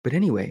 But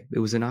anyway, it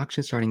was an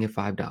auction starting at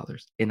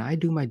 $5. And I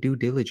do my due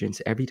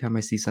diligence every time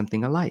I see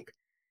something I like.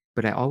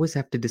 But I always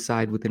have to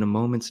decide within a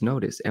moment's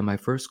notice, am I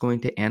first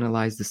going to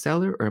analyze the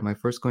seller or am I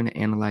first going to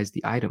analyze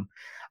the item?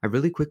 I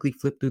really quickly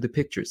flip through the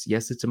pictures.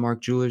 Yes, it's a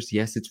Mark Jewelers.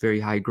 Yes, it's very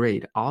high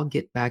grade. I'll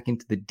get back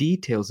into the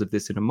details of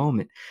this in a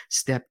moment.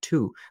 Step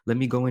 2, let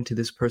me go into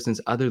this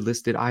person's other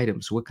listed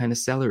items. What kind of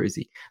seller is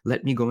he?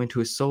 Let me go into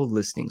his sold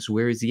listings.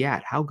 Where is he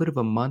at? How good of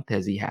a month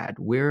has he had?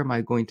 Where am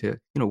I going to,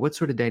 what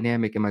sort of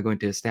dynamic am I going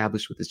to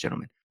establish with this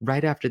gentleman?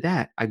 Right after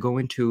that, I go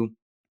into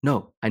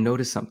no, I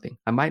noticed something.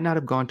 I might not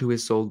have gone to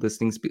his sold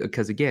listings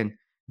because again,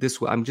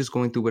 I'm just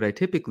going through what I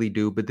typically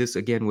do, but this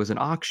again was an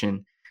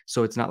auction.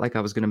 So it's not like I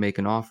was going to make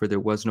an offer. There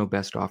was no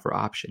best offer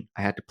option.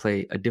 I had to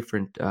play a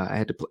different. I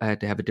had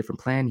to have a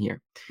different plan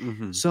here.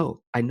 Mhm.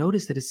 So I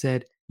noticed that it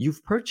said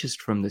you've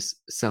purchased from this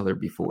seller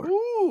before.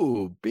 Ooh,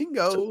 So,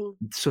 bingo.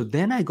 so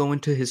then I go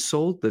into his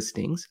sold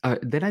listings.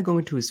 Then I go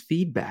into his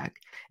feedback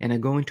and I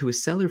go into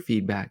his seller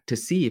feedback to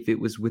see if it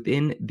was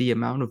within the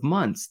amount of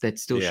months that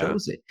still Yeah.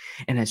 shows it.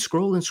 And I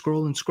scroll and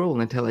scroll and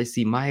scroll until I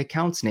see my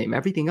account's name.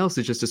 Everything else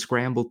is just a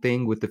scrambled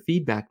thing with the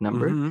feedback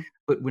number. Mhm.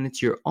 But when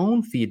it's your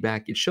own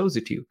feedback, it shows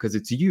it to you because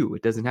it's you.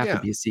 It doesn't have to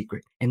Yeah. be a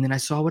secret. And then I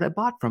saw what I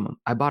bought from him.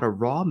 I bought a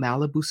raw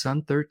Malibu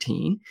Sun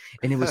 13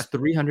 and it was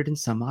 300 and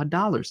some odd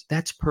dollars.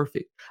 That's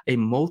perfect. A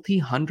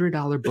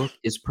multi-$100 book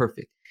is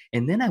perfect.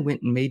 And then I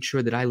went and made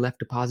sure that I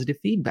left a positive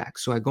feedback.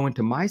 So I go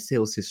into my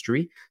sales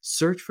history,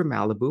 search for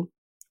Malibu.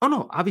 Oh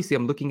no, obviously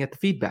I'm looking at the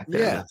feedback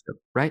that I Yeah. left,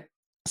 right?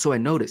 So I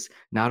noticed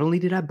not only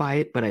did I buy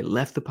it, but I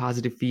left the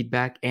positive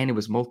feedback and it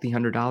was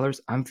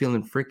multi-$100. I'm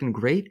feeling freaking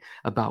great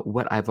about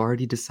what I've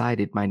already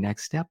decided my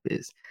next step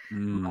is.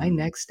 My Mm.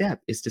 next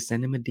step is to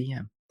send him a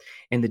DM.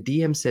 And the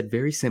DM said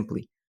very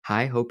simply,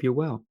 "Hi, hope you're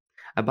well.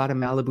 I bought a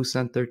Malibu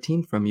Sun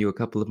 13 from you a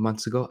couple of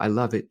months ago. I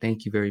love it.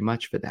 Thank you very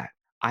much for that.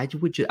 I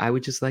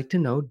would just like to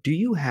know, do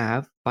you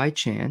have, by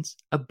chance,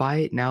 a buy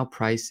it now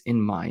price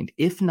in mind?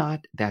 If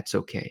not, that's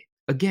okay."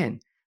 Again,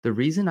 the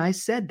reason I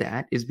said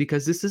that is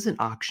because this is an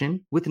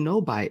auction with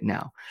no buy it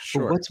now. But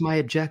Sure. what's my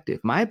objective?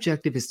 My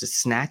objective is to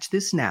snatch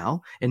this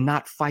now and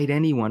not fight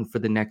anyone for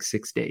the next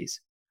 6 days.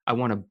 I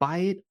want to buy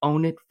it,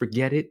 own it,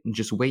 forget it, and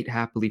just wait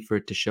happily for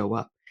it to show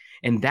up.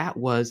 And that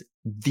was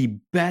the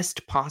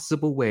best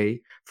possible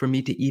way for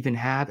me to even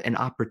have an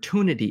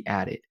opportunity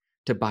at it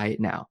to buy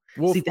it now.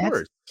 Well, See, of that's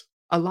course.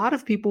 a lot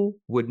of people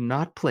would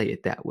not play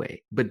it that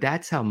way, but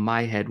that's how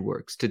my head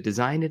works to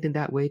design it in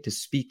that way, to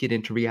speak it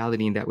into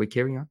reality in that way.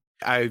 Carry on.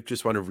 I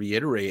just want to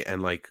reiterate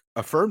and like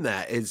affirm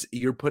that is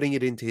you're putting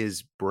it into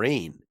his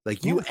brain.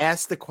 Like you Yeah.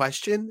 ask the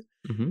question,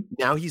 Mhm.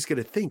 now he's going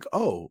to think,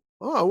 oh,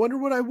 I wonder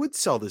what I would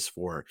sell this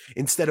for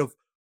instead of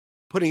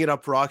putting it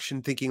up for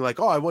auction, thinking like,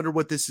 oh, I wonder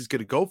what this is going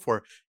to go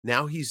for.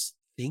 Now he's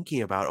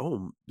thinking about,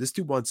 oh, this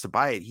dude wants to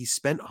buy it. He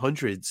spent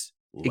hundreds.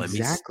 Let me,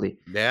 Exactly.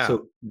 yeah.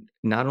 So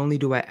not only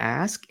do I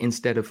ask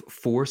instead of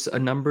force a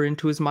number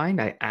into his mind,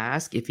 I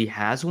ask if he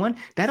has one.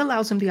 That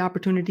allows him the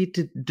opportunity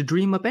to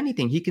dream up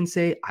anything. He can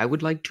say, I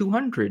would like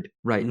 200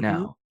 right Hmm.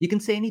 now. He can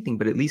say anything,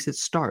 but at least it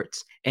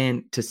starts.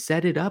 And to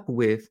set it up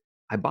with,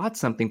 I bought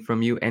something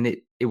from you and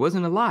it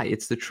wasn't a lie,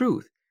 it's the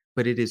truth.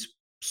 But it is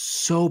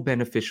so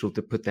beneficial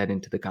to put that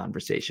into the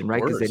conversation, Of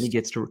right? Because then he course.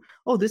 gets to,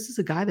 oh, this is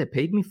a guy that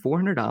paid me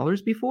 $400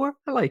 before.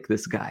 I like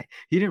this guy.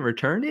 He didn't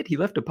return it. He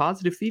left a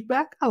positive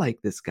feedback. I like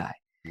this guy.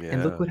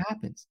 And look Yeah. what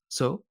happens.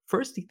 So,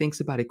 first he thinks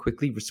about it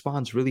quickly,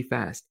 responds really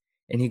fast,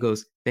 and he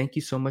goes, "Thank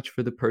you so much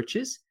for the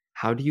purchase.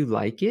 How do you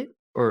like it?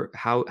 Or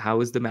how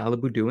is the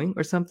Malibu doing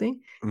or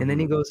something?" And then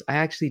he Hmm. goes, "I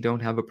actually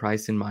don't have a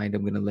price in mind.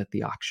 I'm going to let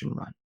the auction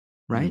run."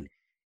 Right?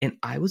 And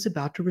I was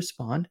about to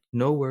respond,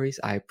 "No worries.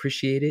 I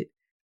appreciate it."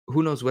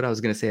 Who knows what I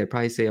was going to say? I'd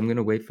probably say, "I'm going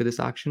to wait for this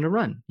auction to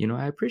run.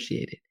 I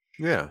appreciate it."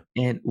 Yeah.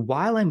 And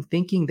while I'm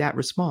thinking that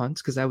response,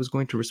 because I was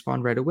going to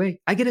respond right away,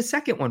 I get a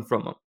second one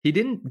from him. He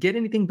didn't get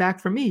anything back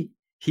from me.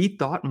 He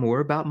thought more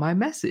about my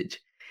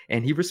message.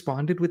 And he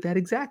responded with that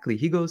exactly.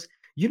 He goes,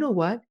 "You know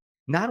what?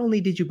 Not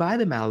only did you buy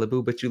the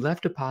Malibu, but you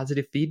left a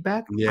positive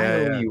feedback. I Yeah.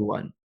 owe Yeah. you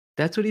one."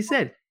 That's what he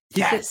said.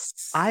 He said,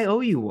 "I Yes.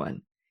 owe you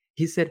one."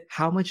 He said,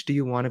 "How much do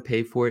you want to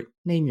pay for it?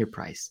 Name your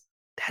price."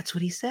 That's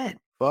what he said.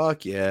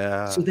 Fuck So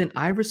yeah. then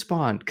I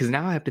respond because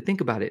now I have to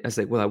think about it. I was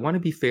like, well, I want to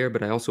be fair,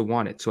 but I also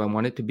want it. So I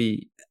want to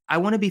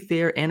be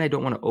fair and I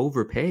don't want to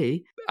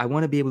overpay. I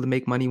want to be able to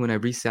make money when I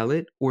resell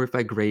it, or if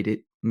I grade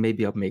it,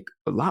 maybe I'll make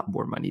a lot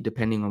more money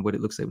depending on what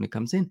it looks like when it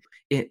comes in.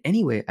 And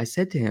anyway, I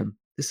said to him,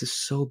 this is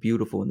so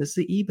beautiful. And this is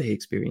the eBay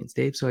experience,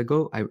 Dave. So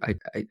I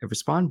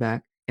respond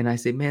back and I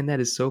say, man, that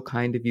is so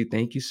kind of you.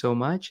 Thank you so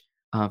much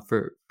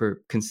for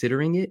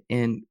considering it.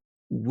 And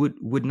would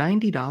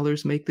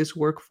 $90 make this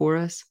work for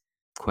us?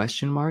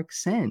 Question mark,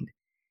 send.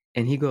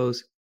 And he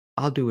goes,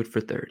 "I'll do it for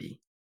 30."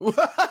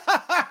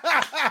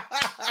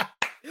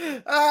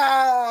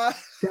 Ah.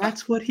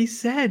 That's what he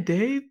said,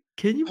 Dave.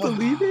 Can you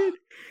believe Ah, it?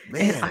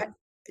 And I man.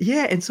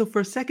 Yeah, and so for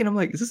a second, I'm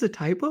like, "Is this a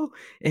typo?"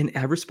 And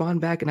I respond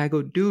back and I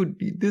go, "Dude,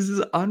 this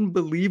is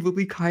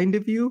unbelievably kind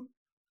of you.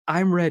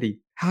 I'm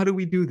ready. How do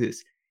we do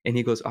this?" And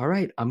he goes, "All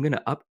right, I'm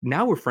gonna up."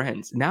 Now we're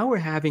friends. Now we're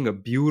having a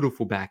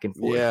beautiful back and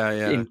forth Yeah,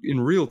 yeah.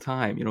 in real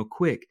time,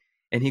 quick.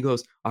 And he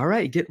goes, "All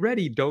right, get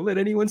ready. Don't let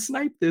anyone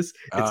snipe this.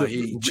 It's a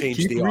He changed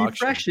keep the auction.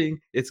 refreshing.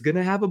 It's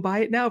gonna have a buy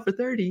it now for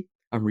 30."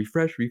 I'm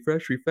refresh,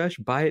 refresh, refresh.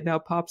 Buy it now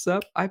pops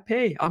up. I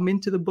pay. I'm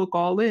into the book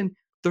all in.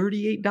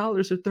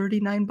 $38 or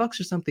 $39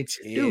 or something.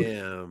 Dude,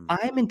 Damn.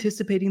 I'm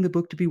anticipating the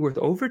book to be worth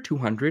over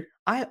 200.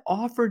 I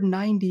offered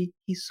 90.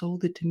 He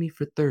sold it to me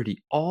for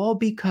 30, all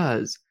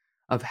because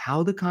of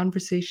how the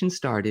conversation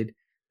started,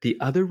 the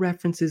other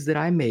references that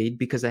I made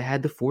because I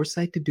had the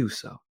foresight to do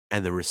so.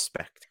 And the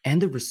respect. And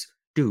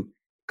dude,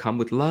 come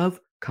with love,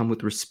 come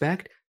with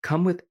respect,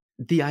 come with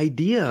the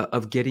idea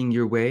of getting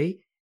your way,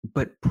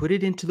 but put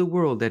it into the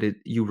world that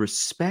you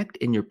respect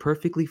and you're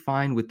perfectly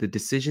fine with the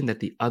decision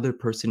that the other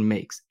person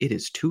makes. It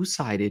is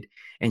two-sided,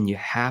 and you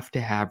have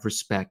to have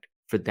respect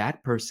for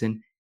that person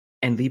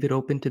and leave it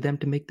open to them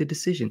to make the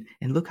decision.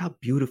 And look how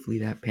beautifully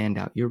that panned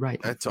out. You're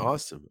right, my That's friend.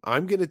 awesome.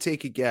 I'm gonna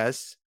take a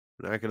guess.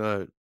 I'm not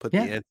gonna put the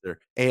Yeah. answer.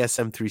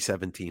 ASM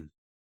 317.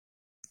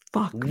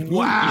 Fuck me.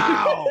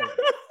 Wow.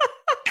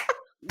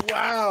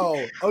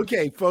 Wow.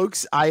 Okay,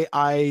 folks.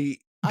 I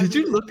Did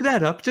mean, you look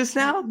that up just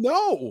now?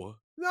 no,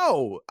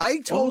 no. I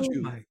told Oh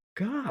you. my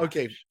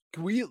Okay, gosh.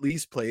 can we at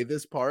least play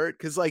this part?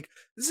 Because like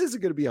this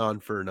isn't gonna be on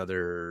for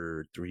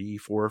another 3,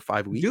 4,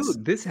 5 weeks.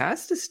 Dude, this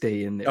has to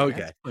stay in there. Okay.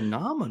 That's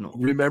phenomenal.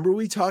 Remember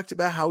we talked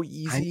about how I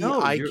easy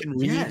know, I you're can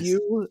read yes.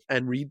 you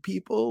and read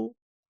people?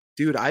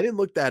 Dude, I didn't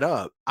look that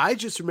up. I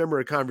just remember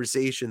a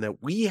conversation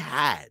that we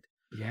had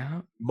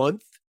Yeah.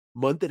 month,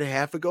 month and a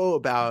half ago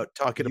about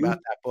talking about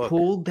You that book.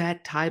 pulled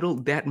that title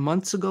that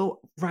months ago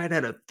right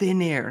out of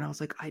thin air, and I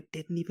was like, "I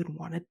didn't even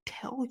wanna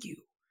tell you."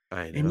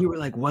 I And you know. were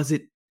like, "Was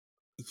it?"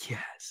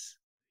 Yes.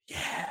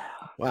 Yeah.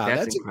 Wow,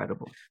 That's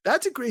incredible.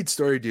 that's a great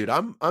story, dude.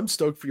 I'm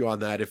stoked for you on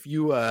that. If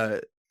you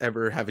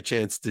ever have a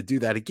chance to do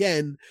that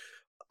again,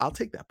 I'll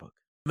take that book.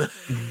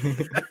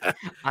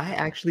 I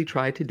actually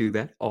try to do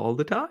that all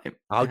the time.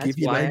 I'll That's give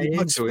you why I 90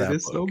 bucks for enjoy that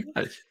this book. so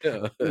much.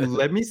 Yeah.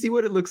 Let me see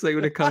what it looks like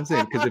when it comes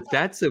in, because if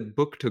that's a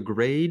book to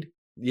grade,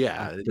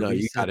 Yeah, no,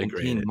 you gotta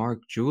grade 317 it.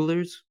 Mark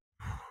Jewelers.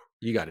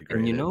 You gotta And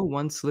grade it.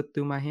 one slipped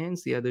through my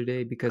hands the other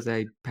day because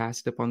I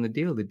passed up on the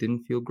deal. It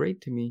didn't feel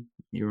great to me.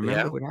 You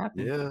remember Yeah, what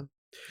happened? yeah.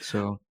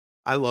 So,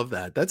 I love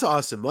that. That's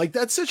awesome. Like,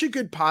 that's such a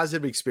good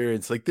positive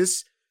experience. Like,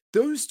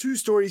 those 2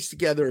 stories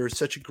together are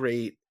such a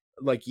great,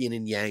 like, yin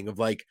and yang of,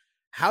 like,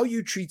 how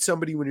you treat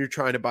somebody when you're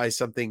trying to buy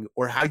something,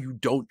 or how you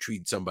don't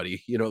treat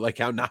somebody, like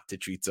how not to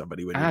treat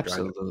somebody when you're trying to,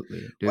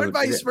 Absolutely, or dude.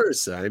 vice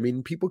versa. I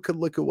mean, people could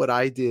look at what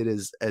I did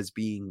as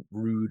being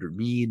rude or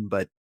mean,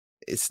 but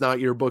it's not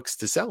your books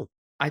to sell.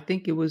 I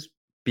think it was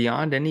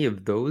beyond any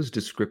of those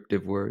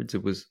descriptive words.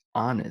 It was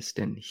honest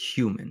and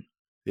human.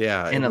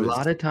 Yeah, it And a was.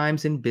 lot of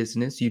times in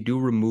business, you do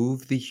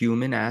remove the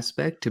human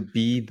aspect to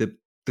be the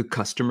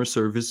customer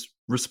service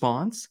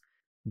response,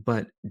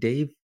 but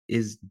Dave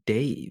is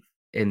Dave,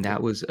 and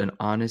that was an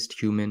honest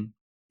human.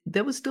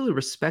 There was still a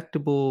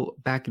respectable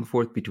back and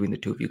forth between the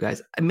two of you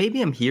guys.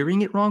 Maybe I'm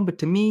hearing it wrong, but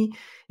to me,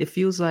 it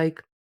feels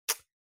like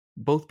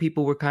both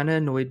people were kinda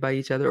annoyed by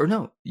each other, or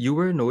no, you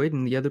were annoyed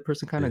and the other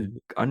person kinda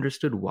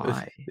understood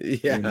why,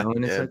 Yeah,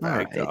 and it's like,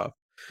 backed "Alright." off.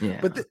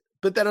 But Yeah.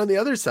 but then on the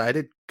other side,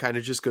 it kind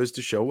of just goes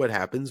to show what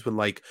happens when,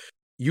 like,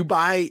 you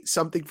buy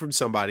something from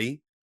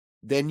somebody,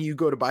 then you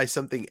go to buy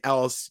something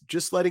else,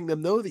 just letting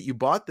them know that you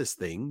bought this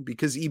thing,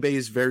 because eBay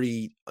is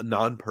very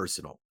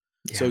non-personal.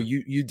 So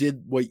Yeah. you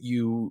did what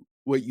you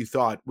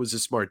thought was a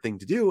smart thing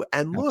to do,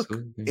 and look,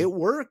 Absolutely. it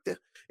worked.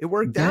 It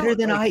worked Better out.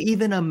 than Like, I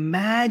even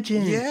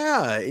imagined.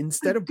 yeah, The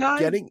instead of guy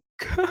getting,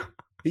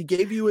 he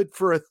gave you it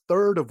for a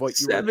third of what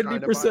you were trying to buy.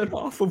 70%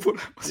 off of what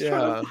I was trying to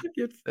Yeah. buy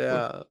it for.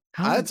 Yeah.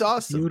 How That's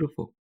awesome.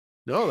 beautiful.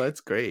 No, that's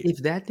great. If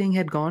that thing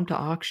had gone to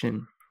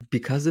auction,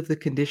 because of the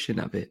condition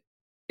of it,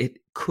 it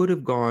could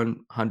have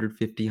gone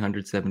 150,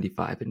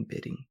 175 in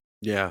bidding.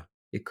 Yeah.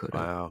 It could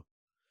have. Wow.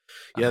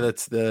 Yeah,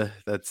 that's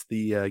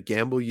the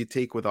gamble you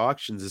take with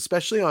auctions,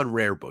 especially on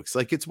rare books.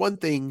 Like, it's one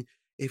thing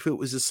if it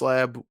was a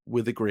slab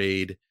with a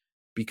grade,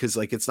 because,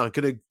 like, it's not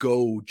gonna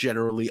go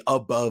generally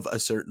above a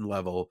certain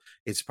level.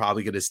 It's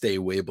probably gonna stay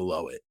way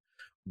below it.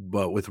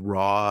 But with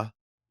raw,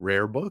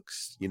 rare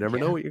books, you never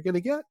know Yeah, what you're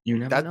gonna get. you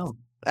never That's know.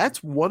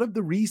 that's one of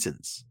the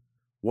reasons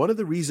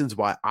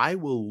why I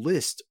will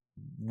list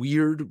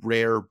weird,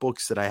 rare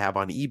books that I have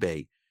on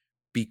eBay,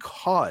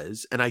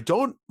 because, and I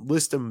don't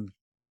list them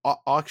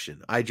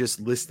auction. I just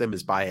list them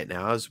as buy it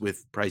nows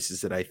with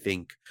prices that I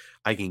think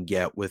I can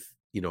get with,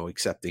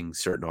 accepting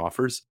certain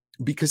offers,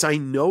 because I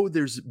know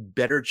there's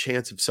better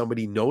chance of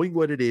somebody knowing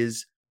what it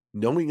is,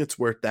 knowing it's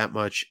worth that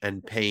much,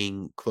 and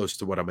paying close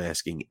to what I'm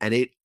asking. And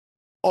it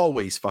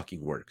always fucking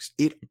works.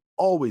 It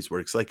always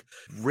works. Like,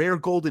 rare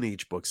golden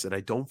age books that I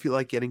don't feel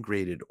like getting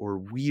graded, or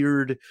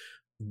weird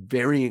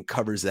variant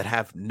covers that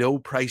have no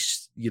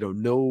price,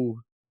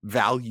 no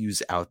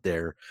values out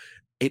there.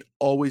 It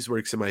always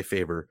works in my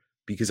favor,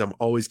 because I'm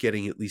always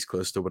getting at least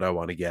close to what I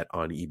want to get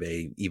on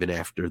eBay, even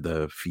after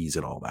the fees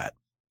and all that.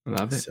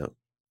 Love it.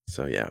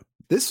 So yeah,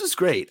 this was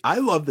great. I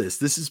love this.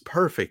 This is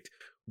perfect.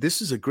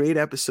 This is a great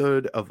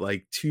episode of,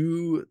 like,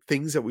 two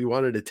things that we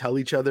wanted to tell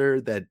each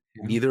other that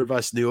Yeah. neither of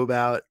us knew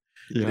about.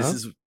 This Yeah.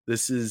 is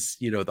this is,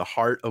 the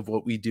heart of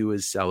what we do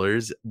as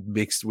sellers,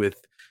 mixed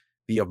with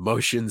the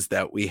emotions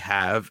that we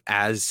have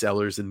as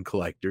sellers and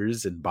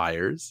collectors and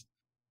buyers.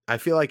 I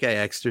feel like I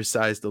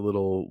exercised a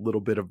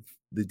little bit of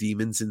the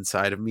demons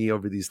inside of me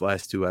over these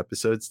last two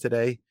episodes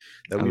today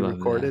that I we love that.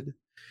 recorded.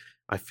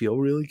 I feel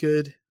really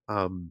good.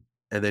 And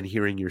then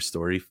hearing your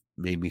story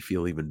made me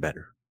feel even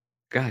better.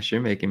 Gosh, you're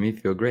making me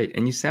feel great.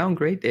 And you sound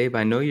great, Dave.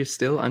 I know you're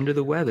still under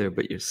the weather,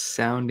 but you're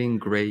sounding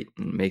great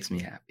and makes me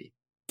happy.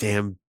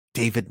 Damn,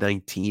 David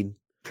 19.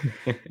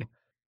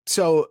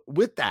 So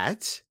with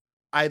that,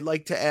 I'd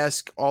like to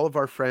ask all of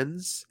our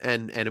friends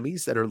and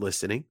enemies that are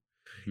listening,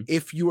 Mhm.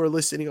 if you are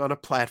listening on a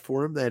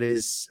platform that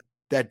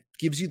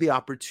gives you the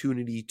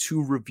opportunity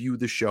to review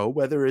the show,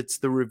 whether it's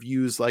the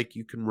reviews like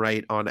you can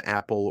write on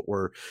Apple,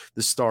 or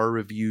the star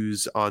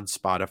reviews on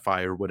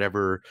Spotify, or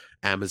whatever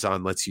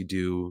Amazon lets you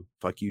do.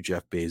 Fuck you,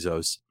 Jeff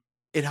Bezos.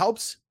 It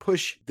helps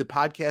push the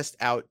podcast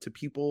out to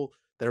people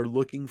that are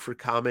looking for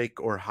comic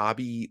or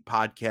hobby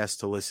podcasts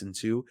to listen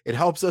to. It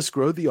helps us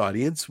grow the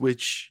audience,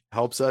 which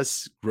helps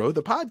us grow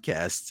the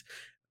podcast.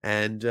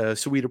 And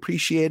so we'd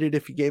appreciate it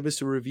if you gave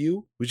us a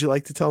review. Would you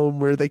like to tell them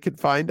where they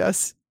could find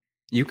us?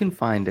 You can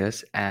find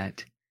us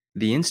at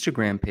the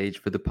Instagram page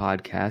for the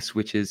podcast,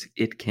 which is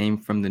It Came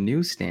From the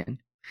Newsstand.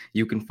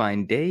 You can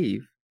find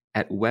Dave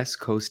at West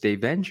Coast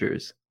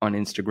Avengers on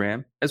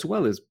Instagram, as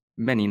well as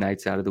many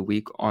nights out of the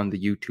week on the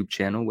YouTube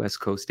channel,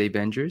 West Coast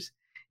Avengers.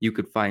 You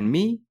could find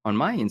me on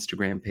my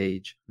Instagram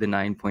page, the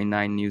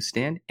 9.9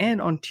 Newsstand, and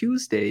on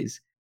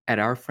Tuesdays at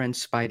our friend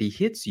Spidey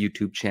Hits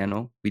YouTube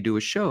channel, we do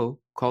a show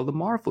called The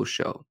Marvel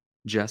Show.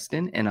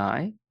 Justin and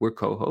I were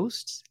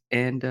co-hosts,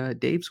 and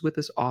Dave's with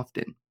us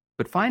often.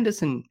 But find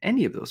us in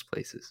any of those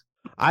places.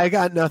 I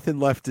got nothing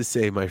left to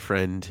say, my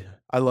friend.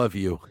 I love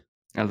you.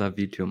 I love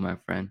you too, my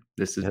friend.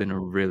 This has been a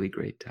really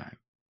great time.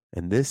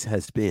 And this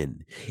has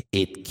been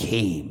It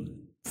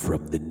Came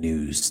From the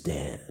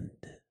Newsstand.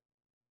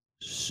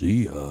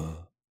 See ya.